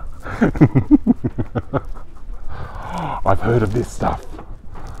 I've heard of this stuff.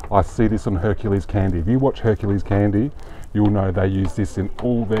 I see this on Hercules Candy. If you watch Hercules Candy, you'll know they use this in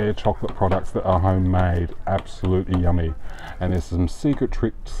all their chocolate products that are homemade. Absolutely yummy. And there's some secret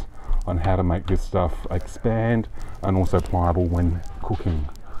tricks on how to make this stuff expand and also pliable when cooking.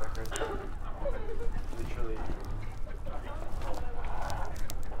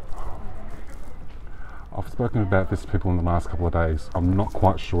 I've spoken about this to people in the last couple of days. I'm not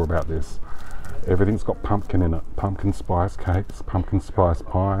quite sure about this. Everything's got pumpkin in it. Pumpkin spice cakes, pumpkin spice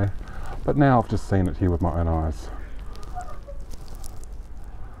pie. But now I've just seen it here with my own eyes.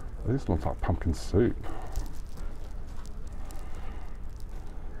 This looks like pumpkin soup.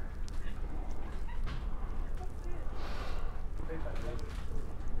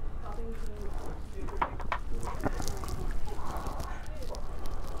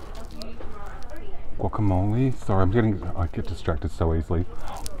 Guacamole. Sorry, I get distracted so easily.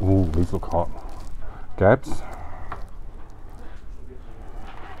 Ooh, these look hot. Gabs.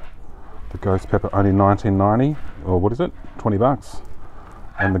 The Ghost Pepper only $19.90, or what is it? 20 bucks.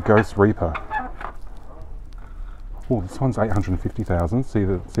 And the Ghost Reaper. Oh, this one's 850,000. See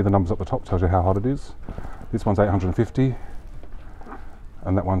the numbers at the top, tells you how hot it is. This one's 850,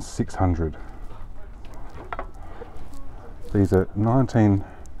 and that one's 600. These are 19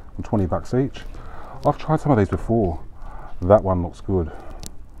 and 20 bucks each. I've tried some of these before. That one looks good.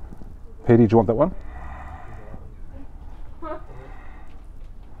 Petey, do you want that one?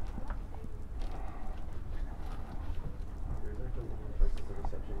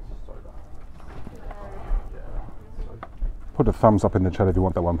 Put a thumbs up in the chat if you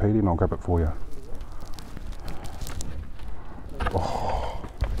want that one, Petey, and I'll grab it for you. Oh.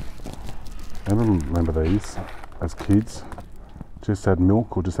 I remember these as kids. Just add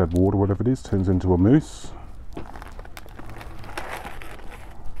milk or just add water, whatever it is, turns into a mousse.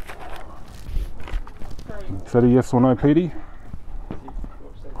 Is that a yes or no, Petey?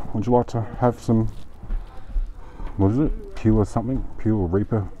 Would you like to have some, what is it? Pure something? Pure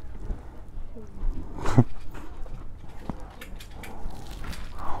Reaper?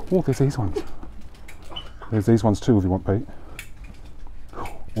 Oh, there's these ones. There's these ones too if you want, Pete.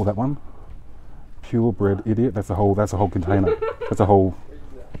 Or that one. Purebred idiot. That's a whole container. That's a whole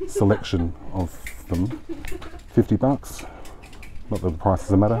selection of them. $50. Not that the price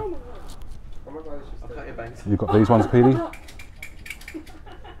doesn't matter. You've got these ones, Petey.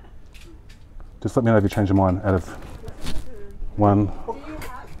 Just let me know if you change your mind out of 1,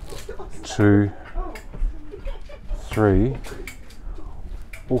 2, 3,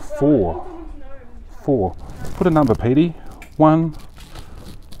 or 4. 4. Put a number, Petey. 1,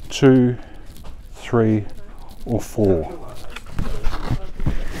 2, 3, or 4.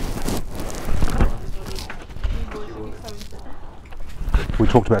 We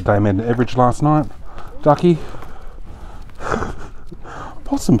talked about day and average last night. Ducky.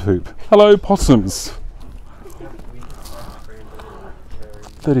 Possum poop. Hello, possums.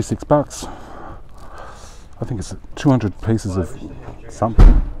 $36. I think it's 200 pieces of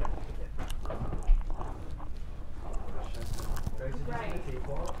something.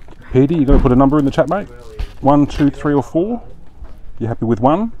 Petey, you going to put a number in the chat, mate? 1, 2, 3, or 4? You happy with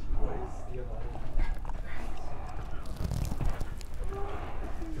 1?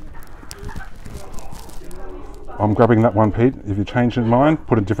 I'm grabbing that one, Pete. If you change your mind,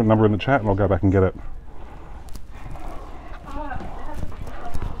 put a different number in the chat and I'll go back and get it.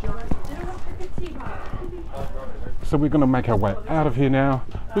 So we're going to make our way out of here now.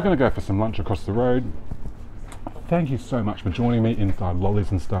 We're going to go for some lunch across the road. Thank you so much for joining me inside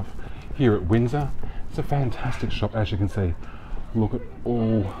Lollies and stuff here at Windsor. It's a fantastic shop, as you can see. Look at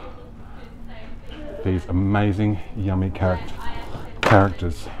all these amazing, yummy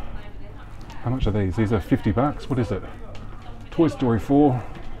characters. How much are these? These are $50. What is it? Toy Story 4.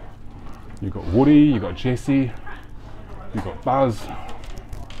 You've got Woody, you've got Jessie, you've got Buzz.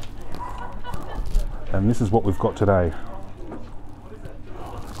 And this is what we've got today.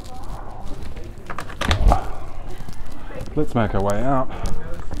 Let's make our way out.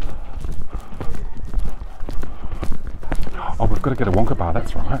 Oh, we've got to get a Wonka bar,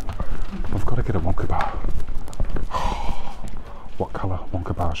 that's right. We've got to get a Wonka bar. What colour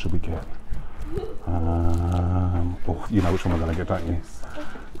Wonka bar should we get? Well, you know which one we're going to get, don't you?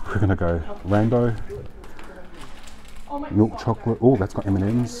 We're going to go rainbow, milk chocolate. Oh, that's got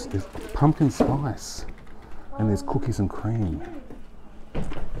M&Ms. There's pumpkin spice, and there's cookies and cream.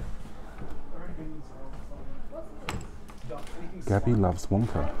 Gabby loves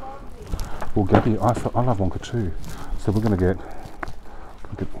Wonka. Well, Gabby, I love Wonka too. So we're going to get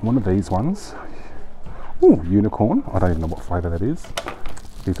one of these ones. Oh, unicorn. I don't even know what flavour that is.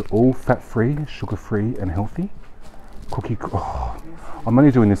 These are all fat-free, sugar-free, and healthy. Cookie. Oh, I'm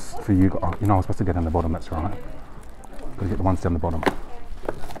only doing this for you. Oh, you know, I was supposed to get down the bottom. That's right. Got to get the ones down the bottom.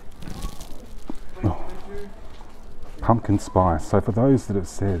 Oh. Pumpkin spice. So for those that have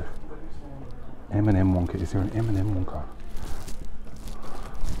said M&M Wonka, is there an M&M Wonka?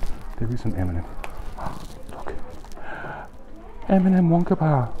 There is an M&M. Oh, look. M&M Wonka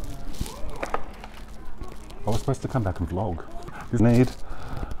bar. I was supposed to come back and vlog.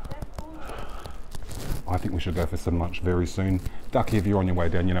 I think we should go for some lunch very soon. Ducky, if you're on your way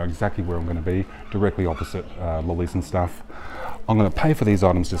down, you know exactly where I'm going to be, directly opposite Lollies and stuff. I'm going to pay for these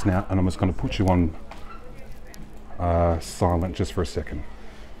items just now, and I'm just going to put you on silent just for a second.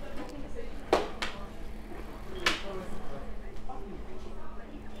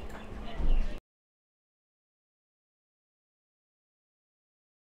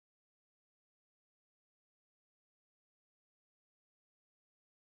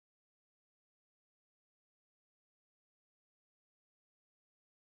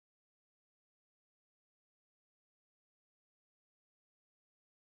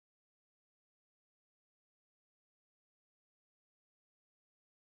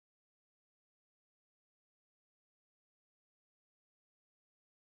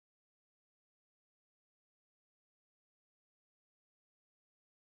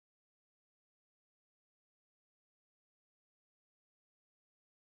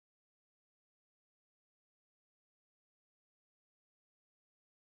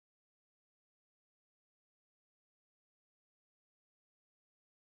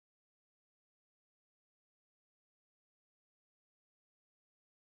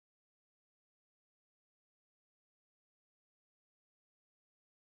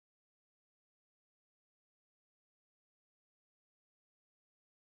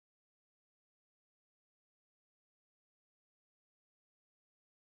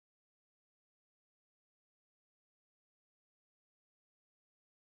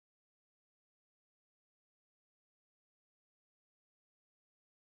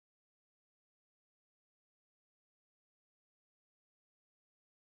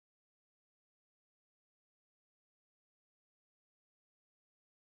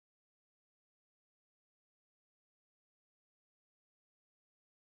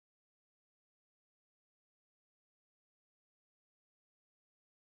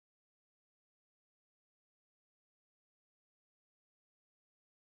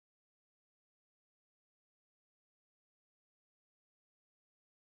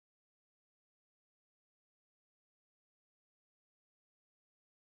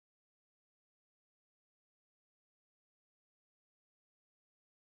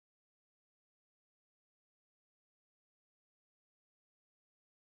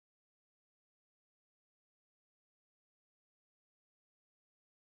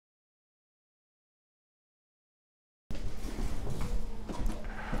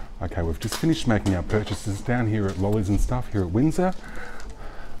 Okay, we've just finished making our purchases down here at Lollies and Stuff here at Windsor.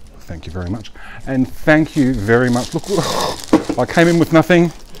 Thank you very much. And thank you very much. Look, I came in with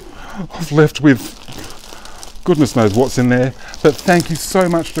nothing. I've left with goodness knows what's in there. But thank you so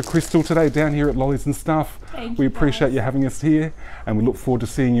much to Crystal today down here at Lollies and Stuff. We appreciate you having us here, and we look forward to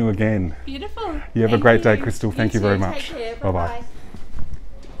seeing you again. Beautiful. You have a great day, Crystal. Thank you very much. Bye-bye.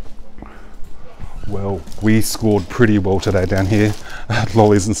 Well, we scored pretty well today down here at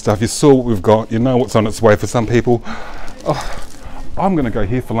Lollies and Stuff. You saw what we've got. You know what's on its way for some people. Oh, I'm going to go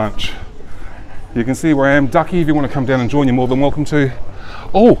here for lunch. You can see where I am. Ducky, if you want to come down and join, you're more than welcome to.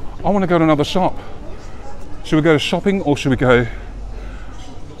 Oh, I want to go to another shop. Should we go to shopping or should we go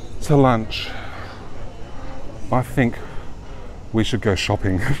to lunch? I think we should go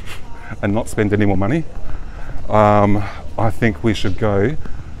shopping and not spend any more money. I think we should go.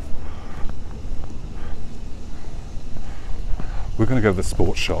 We're going to go to the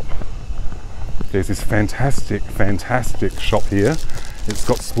sports shop. There's this fantastic shop here. It's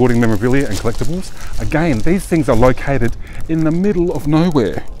got sporting memorabilia and collectibles. Again, these things are located in the middle of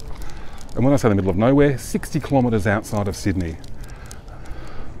nowhere. And when I say the middle of nowhere, 60 kilometres outside of Sydney.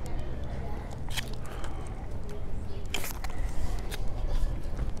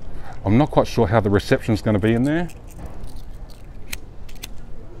 I'm not quite sure how the reception's going to be in there.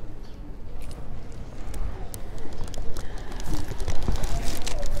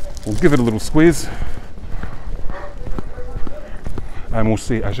 We'll give it a little squeeze. And we'll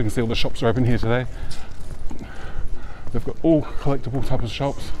see, as you can see, all the shops are open here today. They've got all collectible type of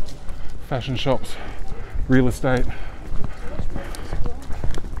shops, fashion shops, real estate.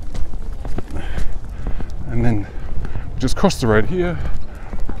 And then just cross the road here.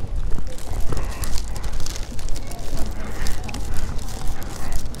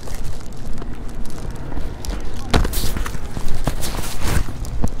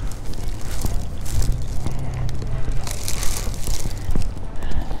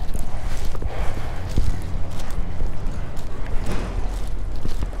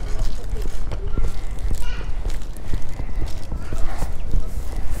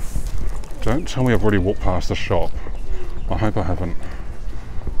 Don't tell me I've already walked past the shop. I hope I haven't.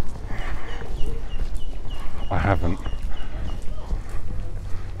 I haven't.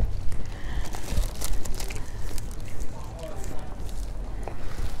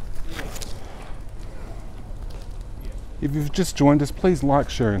 If you've just joined us, please like,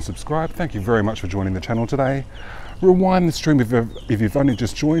 share and subscribe. Thank you very much for joining the channel today. Rewind the stream if you've only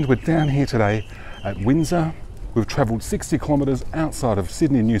just joined. We're down here today at Windsor. We've travelled 60 kilometres outside of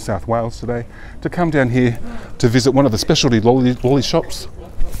Sydney, New South Wales today to come down here to visit one of the specialty lolly shops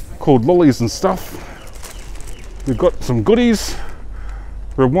called Lollies and Stuff. We've got some goodies.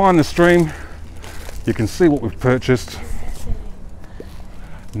 Rewind the stream. You can see what we've purchased.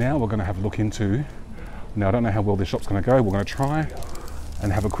 Now we're going to have a look into, now I don't know how well this shop's going to go. We're going to try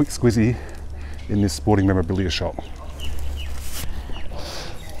and have a quick squizzy in this sporting memorabilia shop.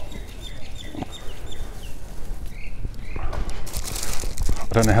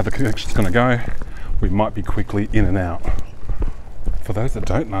 I don't know how the connection's going to go. We might be quickly in and out. For those that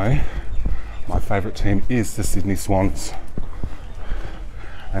don't know, my favourite team is the Sydney Swans.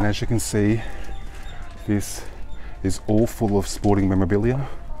 And as you can see, this is all full of sporting memorabilia.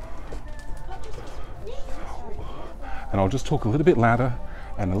 And I'll just talk a little bit louder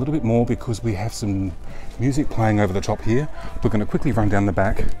and a little bit more because we have some music playing over the top here. We're going to quickly run down the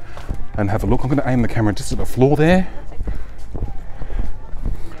back and have a look. I'm going to aim the camera just at the floor there.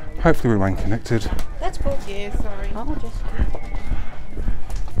 Hopefully remain connected. That's cool. Yeah, sorry. I'll just...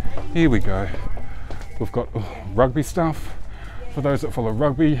 Here we go. We've got rugby stuff. For those that follow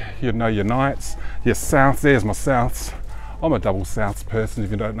rugby, you know your Knights, your Souths. There's my Souths. I'm a double Souths person if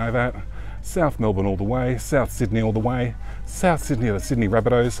you don't know that. South Melbourne all the way, South Sydney all the way. South Sydney are the Sydney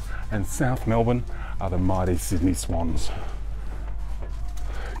Rabbitohs and South Melbourne are the mighty Sydney Swans.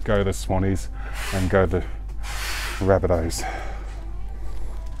 Go the Swannies and go the Rabbitohs.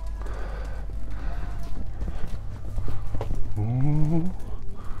 Ooh.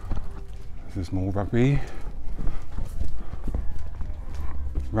 This is more rugby.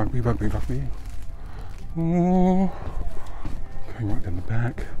 Rugby. Ooh. Going right down the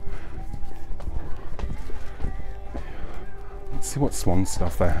back. Let's see what Swan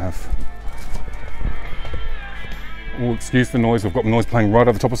stuff they have. Oh, excuse the noise. We've got noise playing right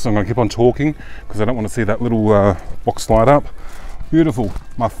over the top of us, so I'm going to keep on talking because I don't want to see that little box slide up. Beautiful.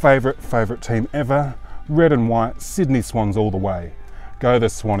 My favourite team ever. Red and white, Sydney Swans all the way. Go the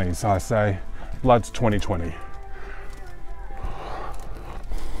Swannies, I say. Bloods 2020.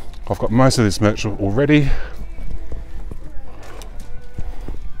 I've got most of this merch already.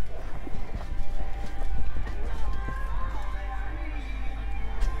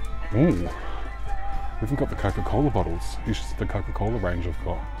 bottles. You should see the Coca-Cola range I've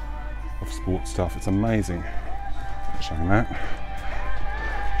got of sports stuff. It's amazing. Showing that.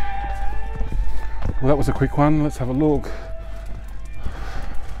 Well, that was a quick one. Let's have a look.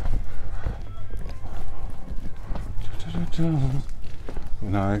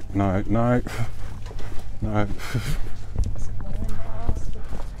 No, no, no, no.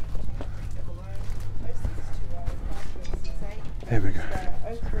 There we go.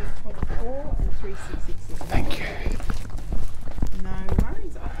 0324 and 3666. Thank you. No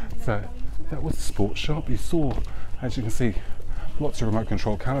worries. So that was the sports shop. You saw, as you can see, lots of remote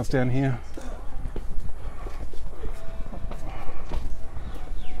control cars down here.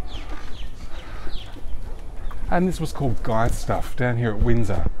 And this was called Guy Stuff down here at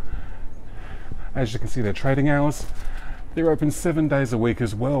Windsor. As you can see, their trading hours, they're open 7 days a week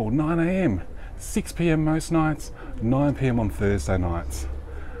as well. 9 AM, 6 PM most nights, 9 PM on Thursday nights.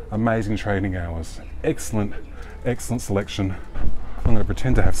 Amazing trading hours. Excellent, excellent selection. I'm going to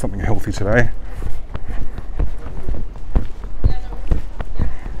pretend to have something healthy today.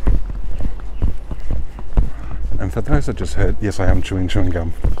 And for those that just heard, yes, I am chewing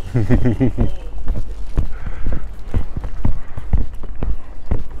gum.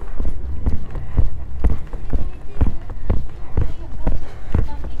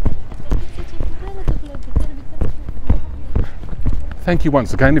 Thank you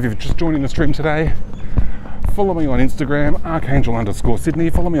once again if you've just joining the stream today. Follow me on Instagram, Archangel_Sydney.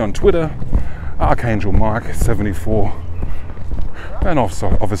 Follow me on Twitter, ArchangelMike74. And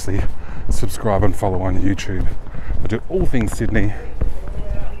also, obviously, subscribe and follow on YouTube. I do all things Sydney,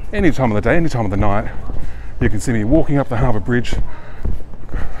 any time of the day, any time of the night. You can see me walking up the Harbour Bridge,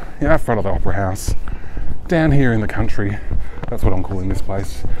 out front of the Opera House, down here in the country. That's what I'm calling this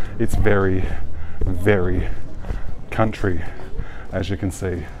place. It's very, very country, as you can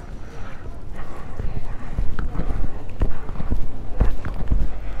see.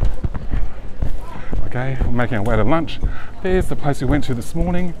 Okay, we're making our way to lunch. There's the place we went to this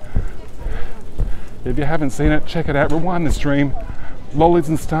morning. If you haven't seen it, check it out. Rewind the stream. Lollies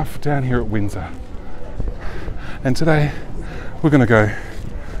and stuff down here at Windsor. And today we're going to go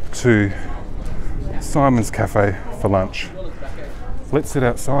to Simon's Cafe for lunch. Let's sit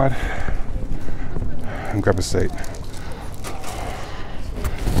outside and grab a seat.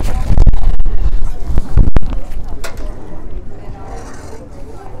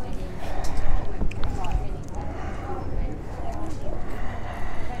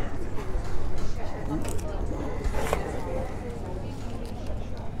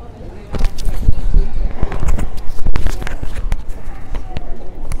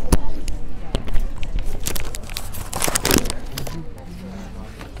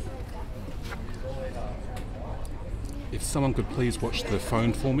 If someone could please watch the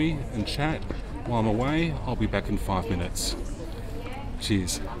phone for me and chat while I'm away, I'll be back in 5 minutes.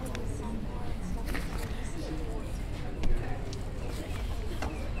 Cheers.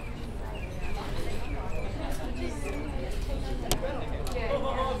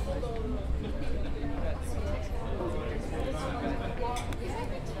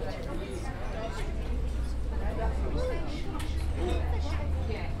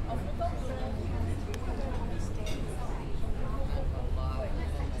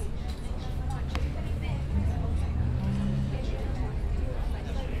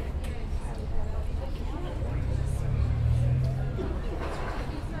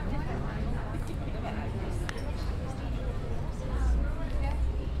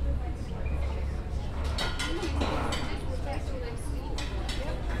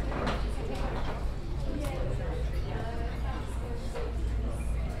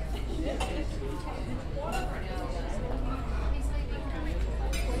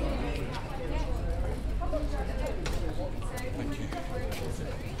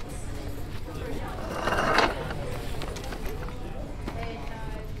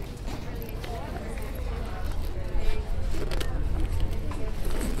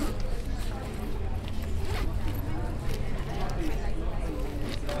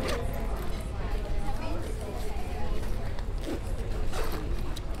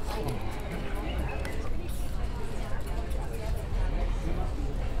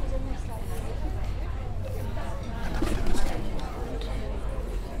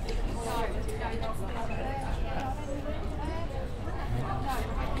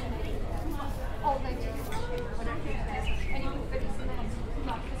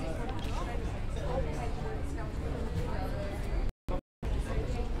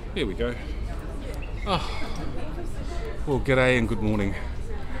 Here we go. Oh. Well, g'day and good morning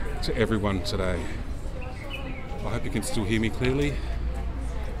to everyone today. I hope you can still hear me clearly.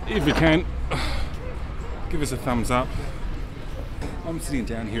 If you can, give us a thumbs up. I'm sitting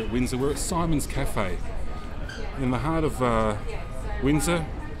down here at Windsor. We're at Simon's Cafe in the heart of Windsor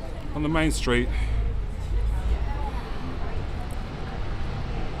on the main street.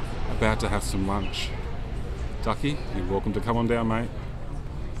 About to have some lunch. Ducky, you're welcome to come on down, mate.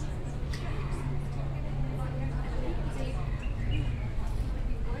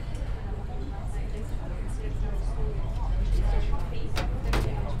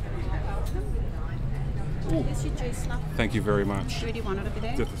 Here's your juice, Sloth. Thank you very much. Do you want it over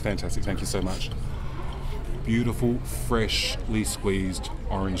there? That's fantastic, thank you so much. Beautiful, freshly squeezed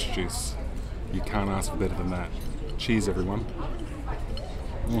orange juice. You can't ask for better than that. Cheers, everyone.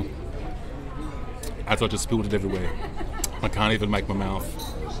 As I just spilled it everywhere. I can't even make my mouth.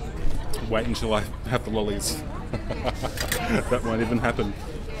 Wait until I have the lollies. That won't even happen.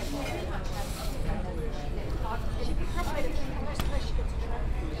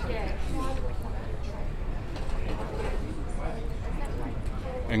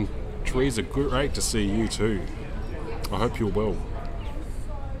 And Teresa, great to see you too. I hope you're well.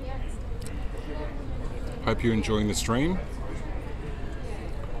 Hope you're enjoying the stream.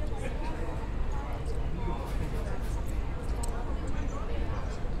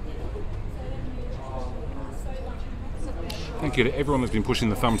 Thank you to everyone that's been pushing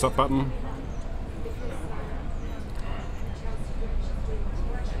the thumbs up button.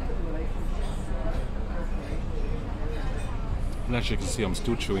 And as you can see, I'm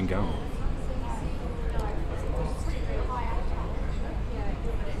still chewing gum.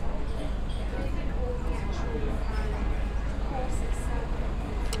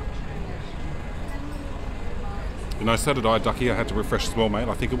 You know, so did I, Ducky. I had to refresh as well, mate.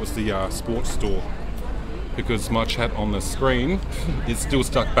 I think it was the sports store, because my chat on the screen is still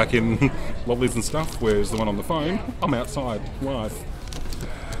stuck back in Lollies and stuff, whereas the one on the phone, I'm outside live.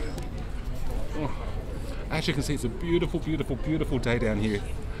 Oh. As you can see, it's a beautiful, beautiful, beautiful day down here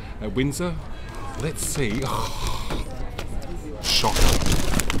at Windsor. Let's see. Oh. Shocker.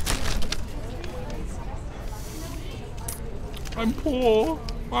 I'm poor.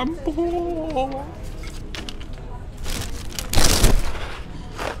 I'm poor.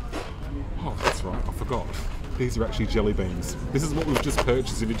 Oh, that's right. I forgot. These are actually jelly beans. This is what we've just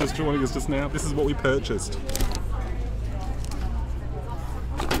purchased. If you're just joining us just now, this is what we purchased.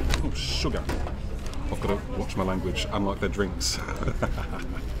 Oh, sugar. I've got to watch my language, unlike their drinks.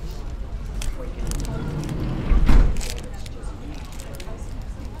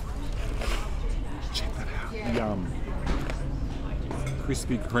 Check that out. Yum.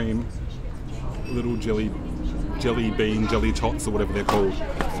 Krispy Kreme, little jelly bean, jelly tots, or whatever they're called.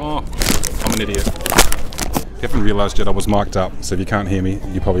 Oh, I'm an idiot. I haven't realised yet I was mic'd up, so if you can't hear me,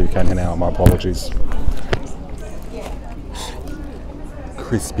 you probably can hear now. My apologies.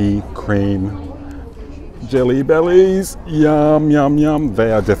 Krispy Kreme. Jelly bellies, yum, yum, yum.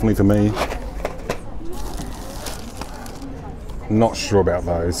 They are definitely for me. Not sure about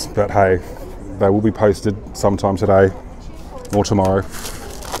those, but hey, they will be posted sometime today or tomorrow.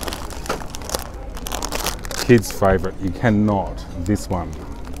 Kids' favourite, you cannot. This one,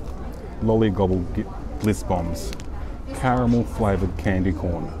 Lolly Gobble Bliss Bombs, caramel flavoured candy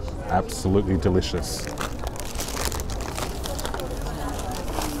corn, absolutely delicious.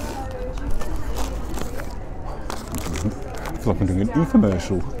 I feel like I'm doing an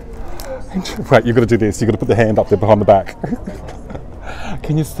infomercial. Wait, you've got to do this. You've got to put the hand up there behind the back.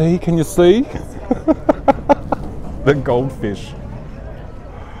 Can you see? Can you see? The goldfish.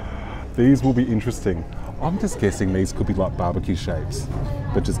 These will be interesting. I'm just guessing these could be like barbecue shapes,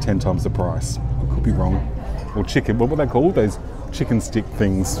 but just 10 times the price. I could be wrong. Or chicken. What were they called? Those chicken stick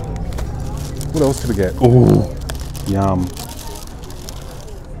things. What else did we get? Oh, yum.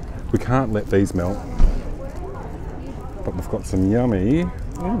 We can't let these melt. But we've got some yummy.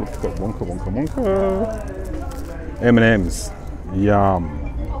 Oh, we've got Wonka. M&Ms. Yum.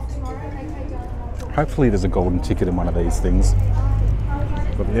 Hopefully there's a golden ticket in one of these things.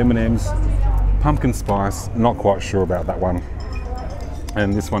 Got the M&Ms. Pumpkin spice. Not quite sure about that one.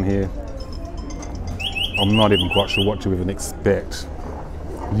 And this one here, I'm not even quite sure what to even expect.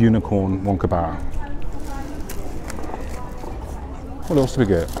 Unicorn Wonka bar. What else do we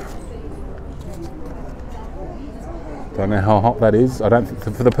get? Don't know how hot that is. I don't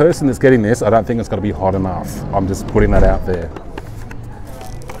for the person that's getting this, I don't think it's going to be hot enough. I'm just putting that out there.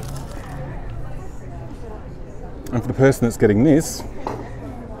 And for the person that's getting this,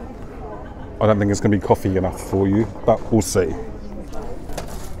 I don't think it's going to be coffee enough for you, but we'll see.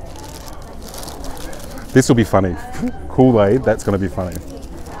 This will be funny. Kool-Aid, that's going to be funny.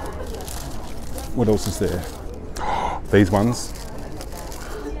 What else is there? These ones.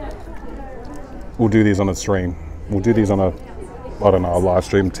 we'll do these on a stream. We'll do these on a, I don't know, a live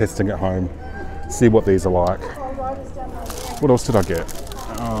stream, testing at home, see what these are like. What else did I get?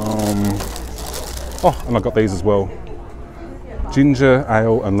 Oh, and I got these as well. Ginger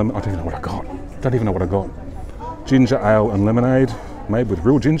ale and lemon. I don't even know what I got. Don't even know what I got. Ginger ale and lemonade made with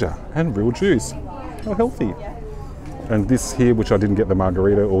real ginger and real juice. How healthy. And this here, which I didn't get the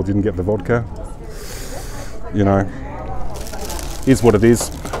margarita or didn't get the vodka, you know, is what it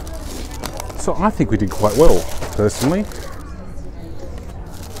is. So I think we did quite well, personally.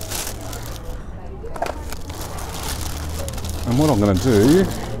 And what I'm going to do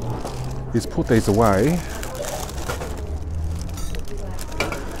is put these away,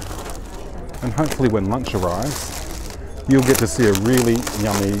 and hopefully when lunch arrives, you'll get to see a really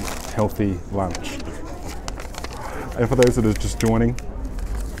yummy, healthy lunch. And for those that are just joining,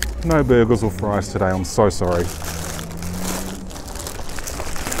 no burgers or fries today, I'm so sorry.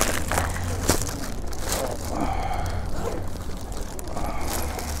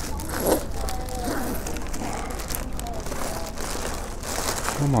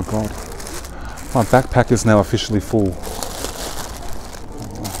 Oh my God, my backpack is now officially full.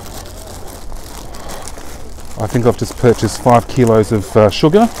 I think I've just purchased 5 kilos of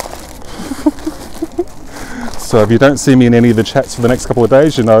sugar. So if you don't see me in any of the chats for the next couple of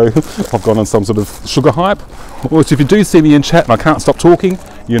days, you know I've gone on some sort of sugar hype. Or if you do see me in chat and I can't stop talking,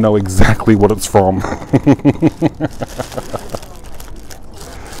 you know exactly what it's from.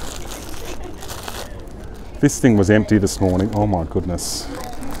 This thing was empty this morning, oh my goodness.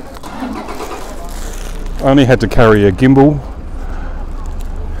 I only had to carry a gimbal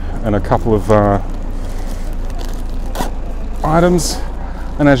and a couple of items,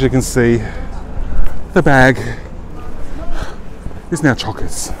 and as you can see, the bag is now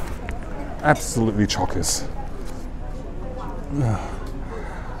chockers. Absolutely chockers.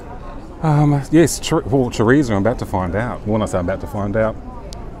 Yes, Teresa, I'm about to find out. When I say I'm about to find out,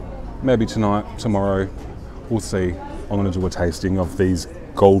 maybe tonight, tomorrow, we'll see. I'm going to do a tasting of these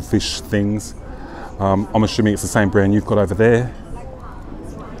goldfish things. I'm assuming it's the same brand you've got over there.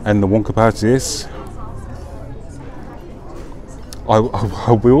 And the Wonka parts, yes. I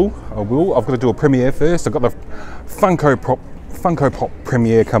will. I've got to do a premiere first. I've got the Funko Pop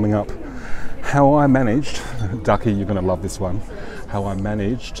premiere coming up. How I managed, Ducky, you're going to love this one. How I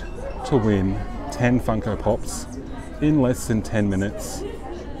managed to win 10 Funko Pops in less than 10 minutes,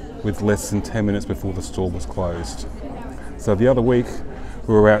 with less than 10 minutes before the store was closed. So the other week,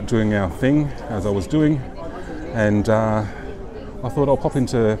 we were out doing our thing, as I was doing, and I thought I'll pop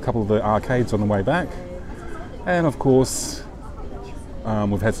into a couple of the arcades on the way back. And of course,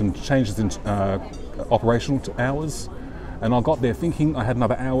 we've had some changes in operational hours, and I got there thinking I had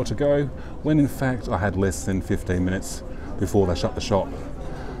another hour to go, when in fact I had less than 15 minutes before they shut the shop.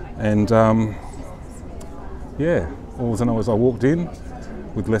 And yeah, all I know is I walked in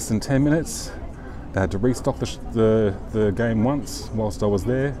with less than 10 minutes. They had to restock the game once whilst I was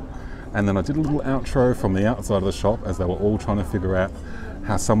there, and then I did a little outro from the outside of the shop as they were all trying to figure out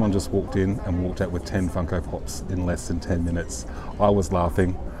how someone just walked in and walked out with 10 Funko Pops in less than 10 minutes. I was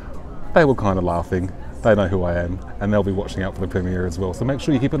laughing, they were kind of laughing, they know who I am, and they'll be watching out for the premiere as well. So make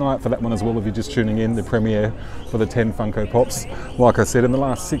sure you keep an eye out for that one as well if you're just tuning in, the premiere for the 10 Funko Pops. Like I said, in the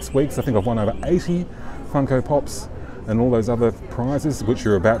last 6 weeks, I think I've won over 80 Funko Pops and all those other prizes, which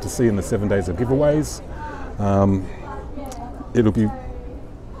you're about to see in the 7 days of giveaways. It'll be,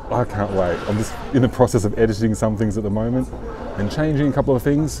 I can't wait. I'm just in the process of editing some things at the moment and changing a couple of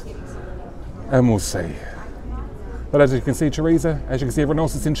things, and we'll see. But as you can see, Teresa, as you can see everyone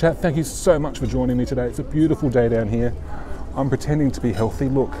else that's in chat, thank you so much for joining me today. It's a beautiful day down here. I'm pretending to be healthy.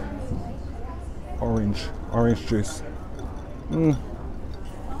 Look, orange juice.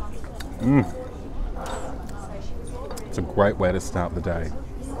 It's a great way to start the day.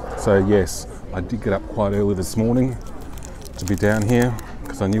 So yes, I did get up quite early this morning to be down here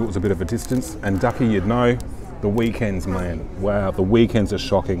because I knew it was a bit of a distance. And Ducky, you'd know, the weekends, man. Wow, the weekends are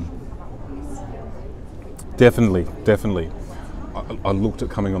shocking. Definitely. I looked at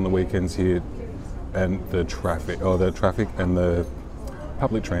coming on the weekends here, and the traffic and the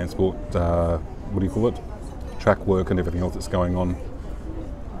public transport, what do you call it? Track work and everything else that's going on,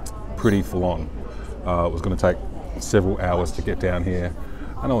 pretty full on. It was going to take several hours to get down here,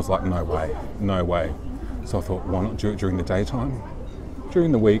 and I was like, no way. So I thought, why not do it during the daytime?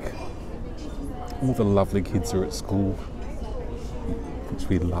 During the week, all the lovely kids are at school, which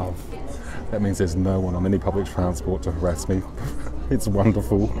we love. That means there's no one on any public transport to harass me. It's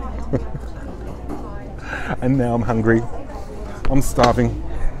wonderful. And now I'm hungry, I'm starving,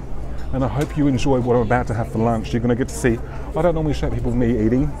 and I hope you enjoy what I'm about to have for lunch. You're going to get to see, I don't normally show people me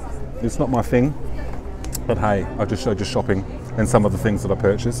eating, It's not my thing. But hey, I just showed you shopping and some of the things that I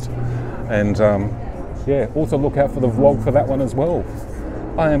purchased. And yeah, also look out for the vlog for that one as well.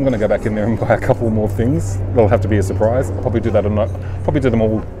 I am going to go back in there and buy a couple more things. They'll have to be a surprise. I'll probably do that probably do them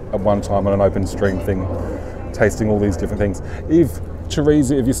all at one time on an open stream thing, tasting all these different things. If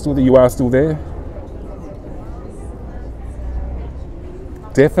Teresa, if you are still there.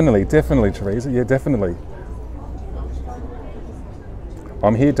 Definitely, Teresa. Yeah, definitely.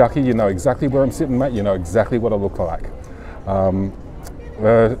 I'm here, Ducky. You know exactly where I'm sitting, mate. You know exactly what I look like.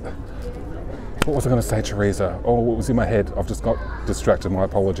 What was I going to say, Teresa? Oh, what was in my head? I've just got distracted. My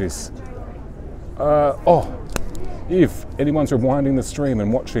apologies. If anyone's rewinding the stream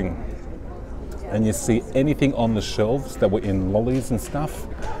and watching, and you see anything on the shelves that were in Lollies and stuff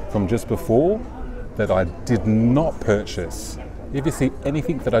from just before that I did not purchase, if you see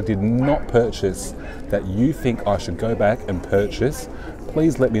anything that I did not purchase that you think I should go back and purchase,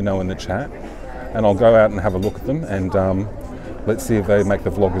 please let me know in the chat, and I'll go out and have a look at them, and let's see if they make the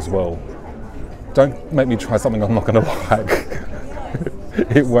vlog as well. Don't make me try something I'm not going to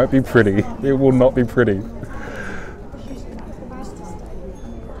like. It won't be pretty. It will not be pretty.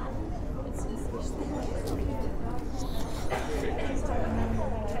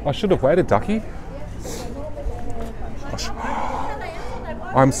 I should have waited, Ducky.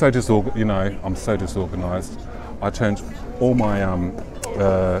 I'm so disorganized. You know, I'm so disorganized. I turned all my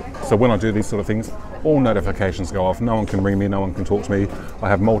so when I do these sort of things, all notifications go off. No one can ring me, no one can talk to me. I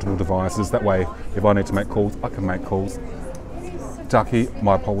have multiple devices. That way, if I need to make calls, I can make calls. Ducky,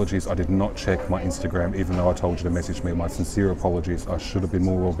 my apologies. I did not check my Instagram, even though I told you to message me. My sincere apologies. I should have been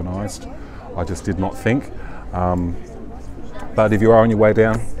more organised. I just did not think. But if you are on your way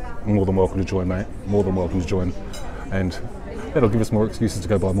down, more than welcome to join, mate. More than welcome to join. And that'll give us more excuses to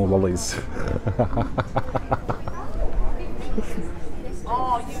go buy more lollies.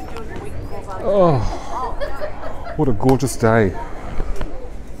 Oh, what a gorgeous day.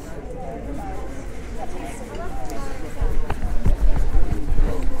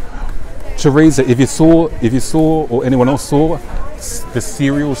 Teresa, if you saw, or anyone else saw, the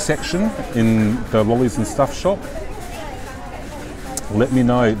cereal section in the Lollies and Stuff shop, let me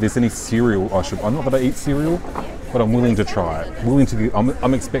know if there's any cereal I should. I'm not that I eat cereal, but I'm willing to try it.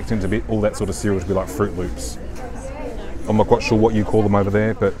 I'm expecting to be all that sort of cereal to be like Fruit Loops. I'm not quite sure what you call them over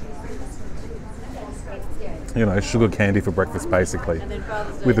there, but you know, sugar candy for breakfast basically,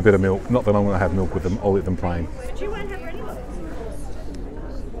 with a bit of milk. Not that I'm going to have milk with them, I'll eat them plain. But you won't have ready milk.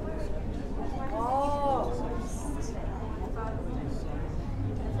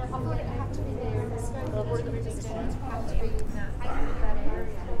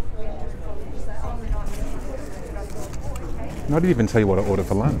 And I didn't even tell you what I ordered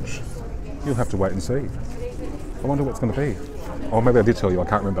for lunch. You'll have to wait and see. I wonder what's going to be. Or maybe I did tell you, I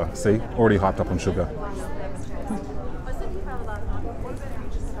can't remember. See, already hyped up on sugar.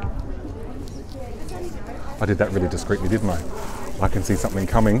 I did that really discreetly, didn't I? I can see something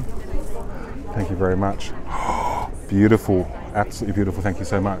coming. Thank you very much. Beautiful, absolutely beautiful. Thank you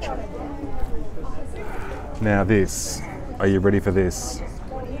so much. Now this, are you ready for this?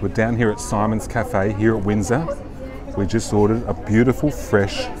 We're down here at Simon's Cafe here at Windsor. We just ordered a beautiful,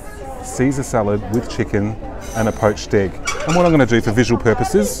 fresh Caesar salad with chicken and a poached egg. And what I'm going to do for visual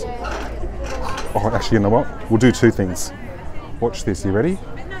purposes, oh, actually, you know what? We'll do two things. Watch this. You ready?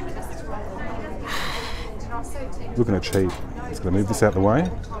 Looking at cheap. Just going to move this out of the way.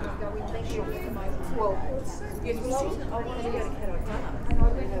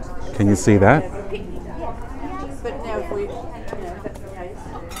 Can you see that?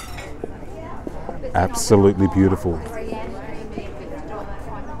 Absolutely beautiful.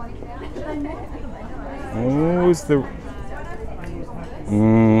 Oh, is the...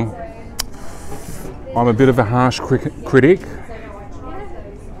 I'm a bit of a harsh critic.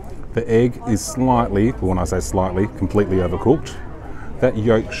 The egg is slightly, well, when I say slightly, completely overcooked. That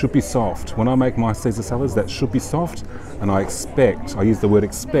yolk should be soft. When I make my Caesar salads, that should be soft, and I use the word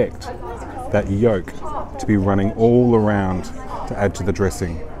expect, that yolk to be running all around to add to the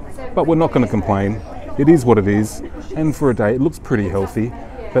dressing. But we're not going to complain. It is what it is, and for a day it looks pretty healthy,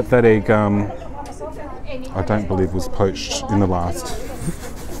 but that egg, I don't believe was poached in the last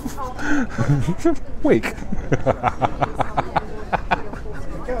week.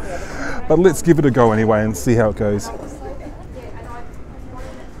 But let's give it a go anyway and see how it goes.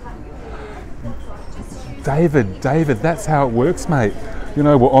 David, that's how it works, mate. You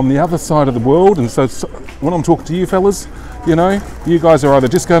know, we're on the other side of the world, and so when I'm talking to you fellas, you know, you guys are either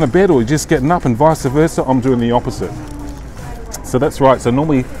just going to bed or you're just getting up, and vice versa. I'm doing the opposite. So that's right. So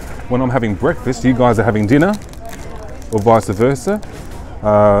normally when I'm having breakfast, you guys are having dinner, or vice versa.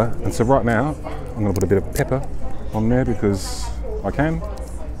 And so right now, I'm going to put a bit of pepper on there because I can.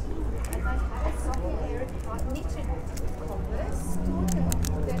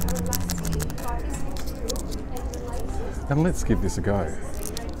 And let's give this a go.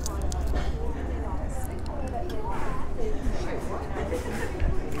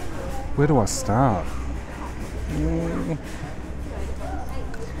 Where do I start?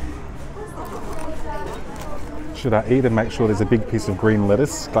 Should I eat and make sure there's a big piece of green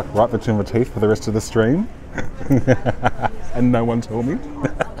lettuce stuck right between my teeth for the rest of the stream? And no one told me?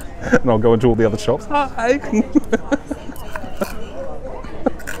 And I'll go into all the other shops. Hi!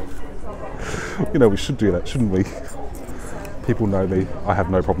 You know, we should do that, shouldn't we? People know me. I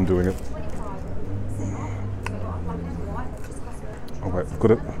have no problem doing it. Oh wait,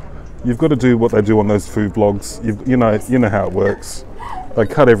 you've got to do what they do on those food blogs. You know how it works. They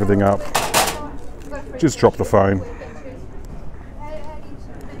cut everything up. Just drop the phone.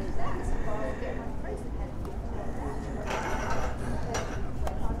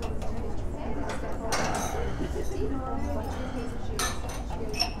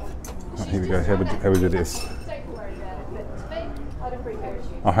 Oh, here we go. How we do this?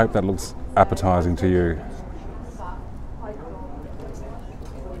 I hope that looks appetizing to you.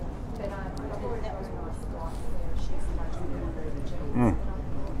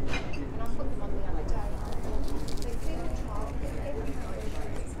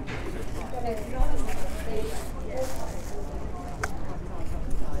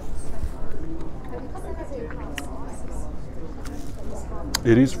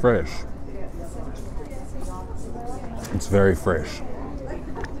 It is fresh. It's very fresh.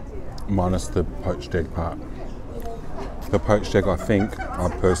 Minus the poached egg part. The poached egg, I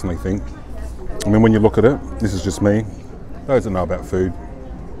personally think, I mean, when you look at it, this is just me. Those that know about food,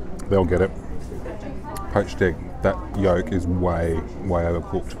 they'll get it. Poached egg, that yolk is way, way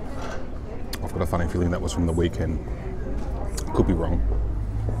overcooked. I've got a funny feeling that was from the weekend. Could be wrong.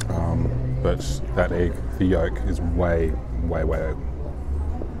 But that egg, the yolk, is way, way, way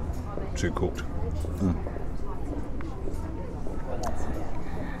too cooked.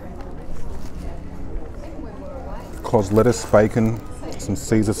 Cos lettuce, bacon, some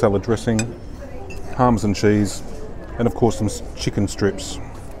Caesar salad dressing, parmesan cheese, and of course some chicken strips.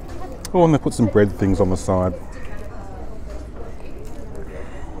 Oh, and they put some bread things on the side.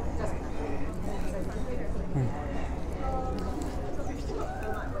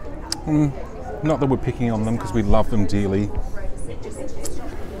 Not that we're picking on them because we love them dearly.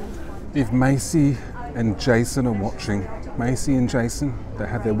 If Macy and Jason are watching, Macy and Jason, they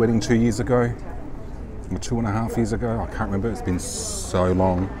had their wedding 2 years ago, or 2.5 years ago, I can't remember, it's been so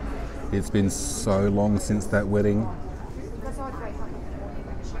long. It's been so long since that wedding.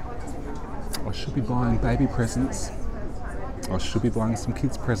 I should be buying baby presents. I should be buying some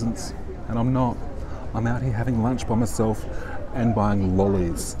kids presents, and I'm not. I'm out here having lunch by myself and buying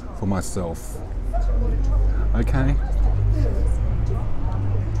lollies for myself. Okay?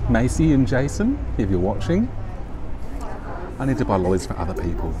 Macy and Jason, if you're watching, I need to buy lollies for other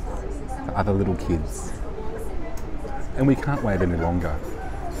people, for other little kids. And we can't wait any longer,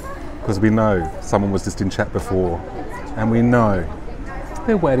 because we know someone was just in chat before, and we know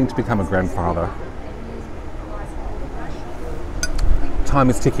they're waiting to become a grandfather. Time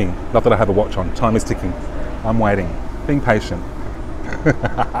is ticking. Not that I have a watch on. Time is ticking. I'm waiting. Being patient.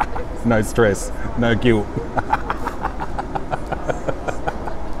 No stress. No guilt.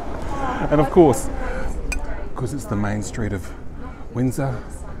 And of course, because it's the main street of Windsor,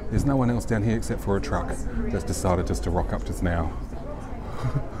 there's no one else down here except for a truck that's decided just to rock up just now.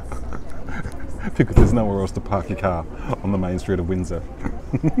 Because there's nowhere else to park your car on the main street of Windsor.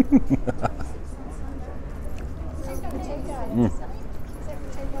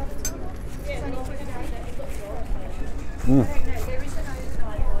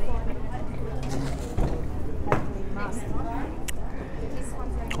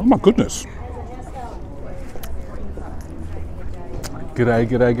 Oh my goodness. G'day,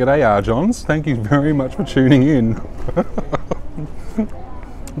 g'day, g'day, R-Johns. Thank you very much for tuning in.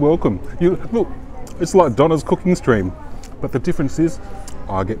 Welcome. Look, it's like Donna's cooking stream, but the difference is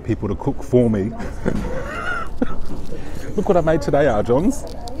I get people to cook for me. Look what I made today, R-Johns.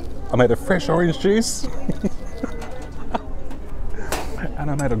 I made a fresh orange juice.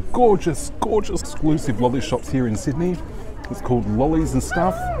 And I made a gorgeous, gorgeous exclusive lolly shops here in Sydney. It's called Lollies and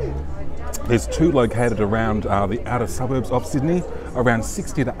Stuff. There's two located around the outer suburbs of Sydney, around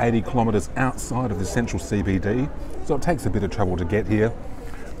 60 to 80 kilometres outside of the central CBD. So it takes a bit of trouble to get here.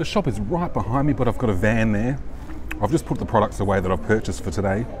 The shop is right behind me, but I've got a van there. I've just put the products away that I've purchased for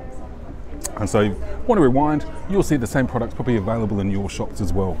today. And so, want to rewind, you'll see the same products probably available in your shops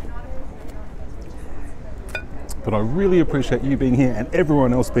as well. But I really appreciate you being here and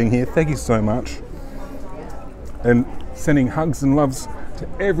everyone else being here. Thank you so much. And sending hugs and loves to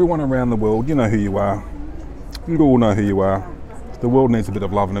everyone around the world. You know who you are. You all know who you are. The world needs a bit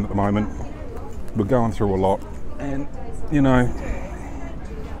of loving at the moment. We're going through a lot. And, you know,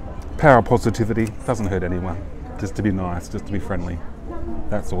 power positivity doesn't hurt anyone. Just to be nice, just to be friendly.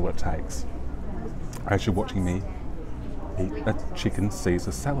 That's all it takes. As you're watching me eat a chicken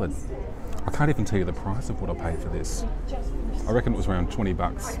Caesar salad. I can't even tell you the price of what I paid for this. I reckon it was around 20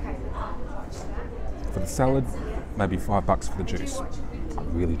 bucks for the salad, maybe $5 for the juice. I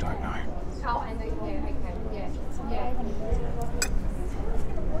really don't know.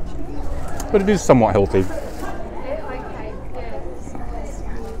 But it is somewhat healthy.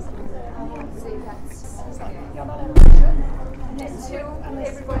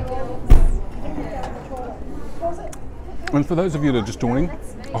 And for those of you that are just joining,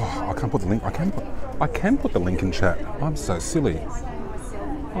 oh, I can't put the link. I can put the link in chat. I'm so silly.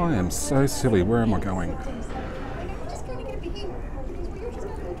 I am so silly. Where am I going?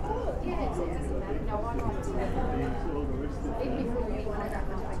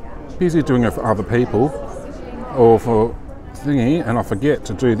 Busy doing it for other people or for thingy, and I forget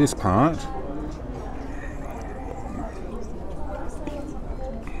to do this part.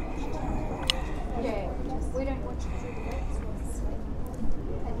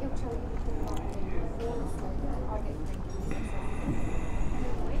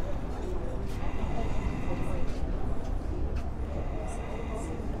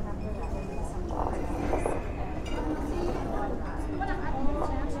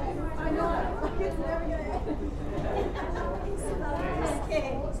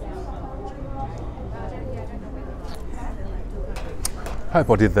 Hope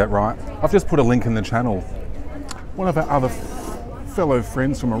I did that right. I've just put a link in the channel. One of our other fellow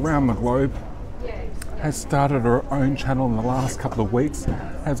friends from around the globe has started her own channel in the last couple of weeks,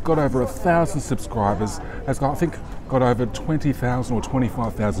 has got over 1,000 subscribers, has got, I think, got over 20,000 or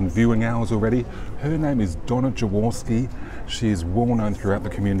 25,000 viewing hours already. Her name is Donna Jaworski. She is well known throughout the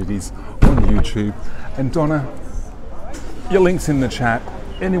communities on YouTube. And Donna, your link's in the chat.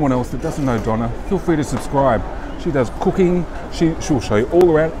 Anyone else that doesn't know Donna, feel free to subscribe. She does cooking, she'll show you all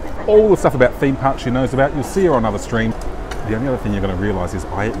around, all the stuff about theme parks she knows about. You'll see her on other streams. The only other thing you're going to realise is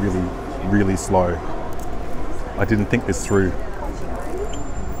I eat really, really slow. I didn't think this through.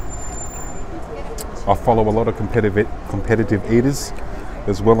 I follow a lot of competitive eaters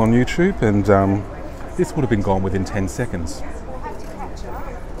as well on YouTube, and this would have been gone within 10 seconds.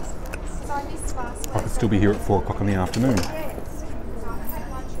 I could still be here at 4 o'clock in the afternoon.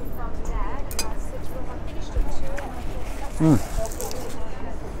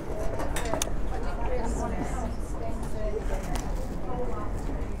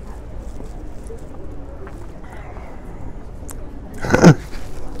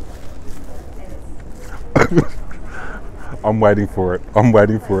 I'm waiting for it. I'm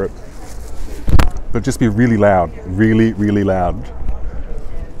waiting for it. But just be really loud. Really, really loud.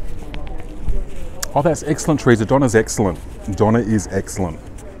 Oh, that's excellent, Teresa. Donna's excellent. Donna is excellent.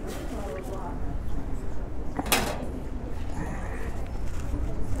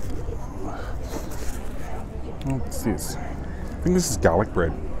 What's this? I think this is garlic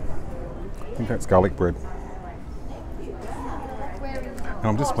bread. I think that's garlic bread. And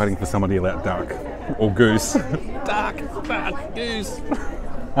I'm just waiting for somebody to let duck or goose. Duck, goose.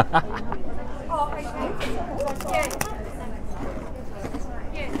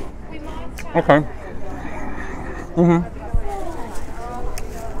 Okay.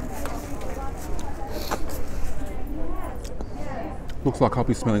 Looks like I'll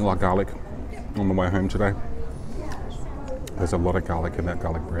be smelling like garlic on the way home today. There's a lot of garlic in that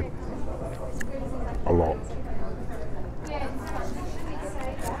garlic bread. A lot.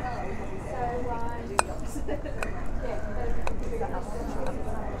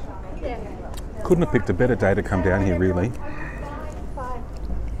 Couldn't have picked a better day to come down here, really.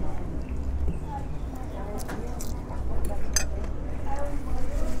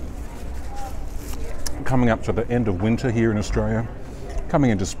 Coming up to the end of winter here in Australia,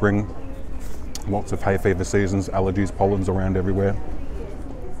 coming into spring, lots of hay fever seasons, allergies, pollens around everywhere.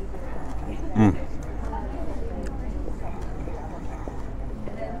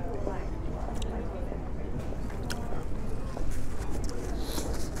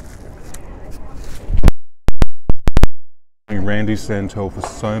 Randy Santel for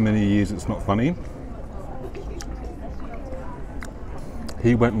so many years, it's not funny.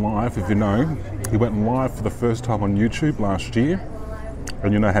 He went live, if you know, he went live for the first time on YouTube last year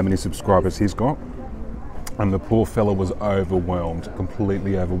And you know how many subscribers he's got? And the poor fella was overwhelmed,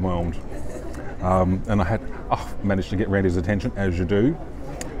 completely overwhelmed. And I had managed to get Randy's attention, as you do.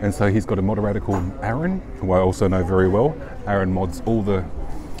 And so he's got a moderator called Aaron, who I also know very well. Aaron mods all the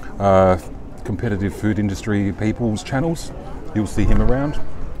competitive food industry people's channels. You'll see him around.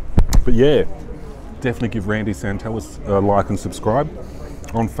 But yeah, definitely give Randy Santelis a like and subscribe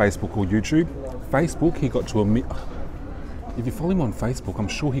on Facebook or YouTube. Facebook, he got to if you follow him on Facebook, I'm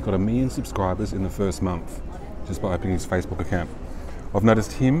sure he got 1 million subscribers in the first month just by opening his Facebook account. I've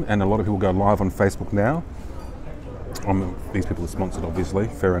noticed him and a lot of people go live on Facebook now. These people are sponsored, obviously,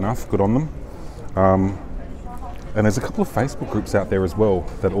 fair enough, good on them. And there's a couple of Facebook groups out there as well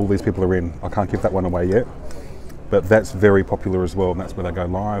that all these people are in. I can't give that one away yet, but that's very popular as well, and that's where they go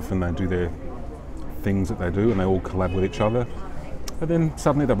live and they do their things that they do and they all collab with each other. And then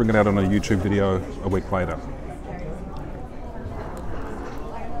suddenly they bring it out on a YouTube video a week later.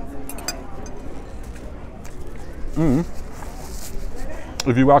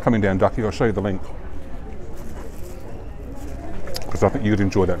 If you are coming down, Ducky, I'll show you the link, because I think you'd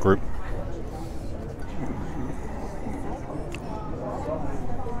enjoy that group.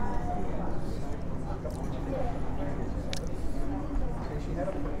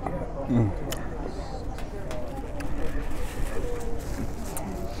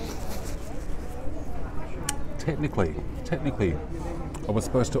 Technically, I was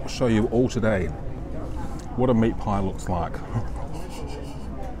supposed to show you all today what a meat pie looks like.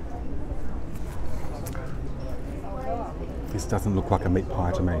 This doesn't look like a meat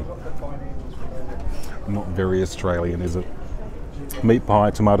pie to me. Not very Australian, is it? Meat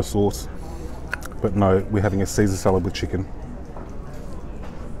pie, tomato sauce. But no, we're having a Caesar salad with chicken.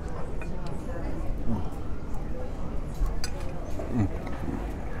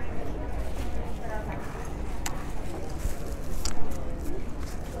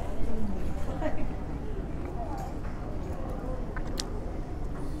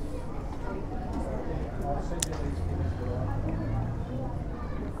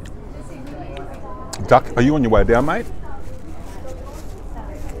 Duck, are you on your way down, mate?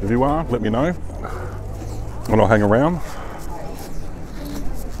 If you are, let me know, and I'll hang around.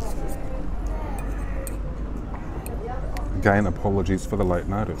 Again, apologies for the late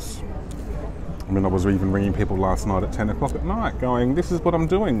notice. I mean, I was even ringing people last night at 10 o'clock at night going, this is what I'm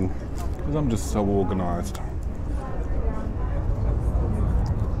doing, because I'm just so organised.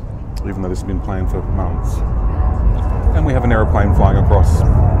 Even though this has been planned for months. And we have an aeroplane flying across.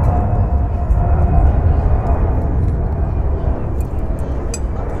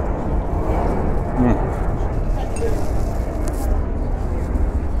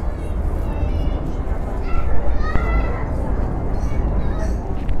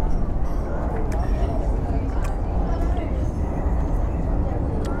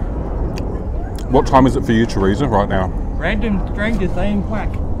 What time is it for you, Teresa, right now? Random stranger saying quack.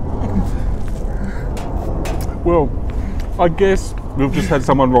 Well, I guess we've just had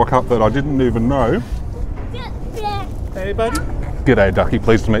someone rock up that I didn't even know. Hey, buddy. G'day, Ducky.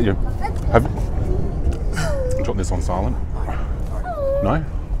 Pleased to meet you. Do you want this on silent? No?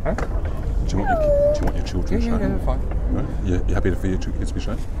 Huh? Do you want your children shown? Yeah, that's fine. No? You happy for your two kids to be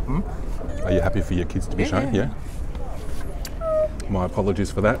shown? Are you happy for your kids to be shown? Yeah. My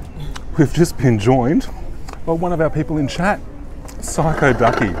apologies for that. We've just been joined by one of our people in chat, Psycho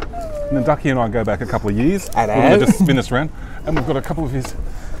Ducky. And then Ducky and I go back a couple of years. We're going to just spin us around. And we've got a couple of his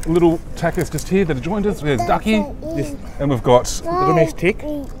little tackers just here that have joined us. There's Ducky. And we've got... Little Miss Tick.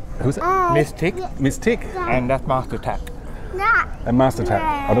 Who's it? Miss Tick. Miss Tick. And that's Master Tack. And Master Tack.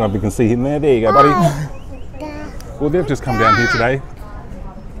 I don't know if you can see him there. There you go, buddy. Well, they've just come down here today.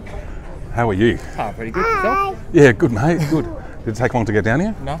 How are you? Oh, pretty good. Yourself? Yeah, good, mate. Good. Did it take long to get down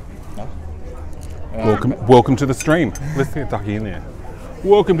here? No. Welcome to the stream. Let's get Ducky in there.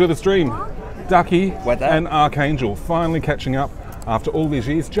 Welcome to the stream. Ducky and Archangel finally catching up after all these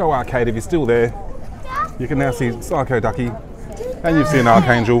years. Joe Arcade, if you're still there, you can now see Psycho Ducky, and you've seen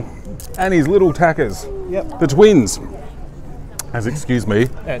Archangel and his little tackers. Yep. The twins. Excuse me,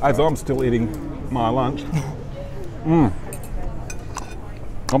 as I'm still eating my lunch. I'm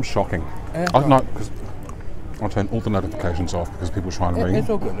shocking. Because I turned all the notifications off because people are trying to ring. It's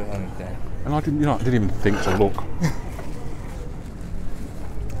all good, I understand. And I didn't even think to look.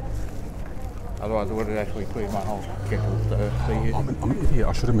 Otherwise, I would have actually cleared my whole schedule to see you. I'm an idiot.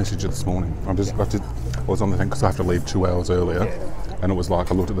 I should have messaged you this morning. I was on the thing because I have to leave 2 hours earlier, and it was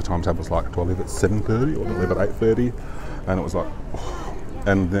like I looked at the timetable. It was like, do I leave at 7:30 or do I leave at 8:30? And it was like,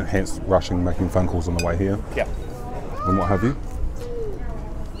 and then hence rushing, making phone calls on the way here. Yeah. And what have you.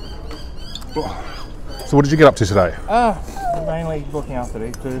 So what did you get up to today? mainly looking after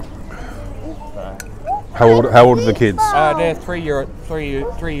these two. So. How old are the kids? They're 3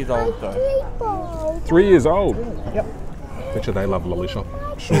 years old though. 3 years old. Yep. Bet you they love Lolly Shop.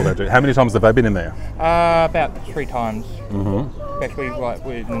 Sure they do. How many times have they been in there? About 3 times. Especially like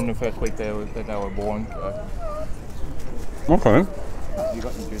within the first week that they were born. So. Okay. You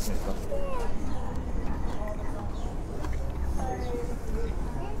got the juice and stuff.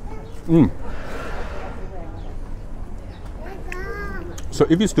 So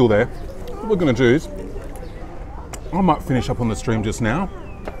if you're still there, what we're going to do is, I might finish up on the stream just now.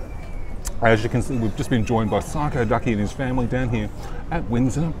 As you can see, we've just been joined by Psycho Ducky and his family down here at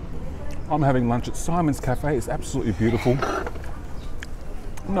Windsor. I'm having lunch at Simon's Cafe. It's absolutely beautiful.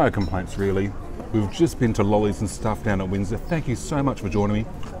 No complaints really. We've just been to Lollies and stuff down at Windsor. Thank you so much for joining me.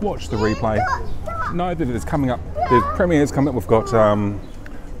 Watch the replay. Know that it's coming up. There's premieres coming up. We've got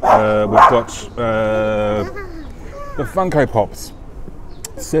the Funko Pops.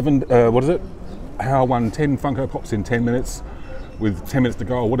 10 Funko Pops in 10 minutes with 10 minutes to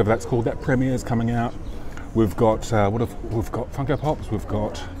go, or whatever that's called. That premiere is coming out. We've got we've got Funko Pops. We've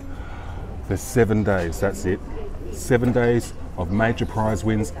got the 7 days. That's it. 7 days of major prize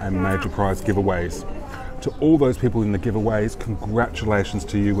wins and major prize giveaways. To all those people in the giveaways, congratulations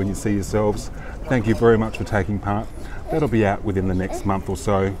to you when you see yourselves. Thank you very much for taking part. That'll be out within the next month or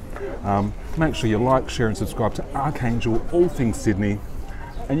so. Make sure you like, share and subscribe to Archangel, All Things Sydney.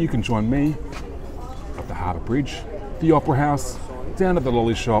 And you can join me at the Harbour Bridge, the Opera House, down at the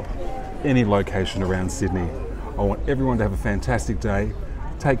Lolly Shop, any location around Sydney. I want everyone to have a fantastic day.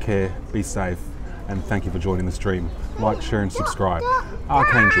 Take care, be safe, and thank you for joining the stream. Like, share and subscribe.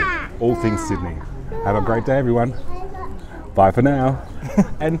 Archangel, All Things Sydney. Have a great day, everyone. Bye for now.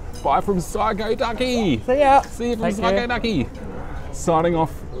 And bye from Psycho Ducky. See ya. See you from Psycho Ducky. Signing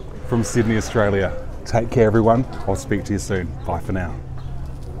off from Sydney, Australia. Take care, everyone. I'll speak to you soon. Bye for now.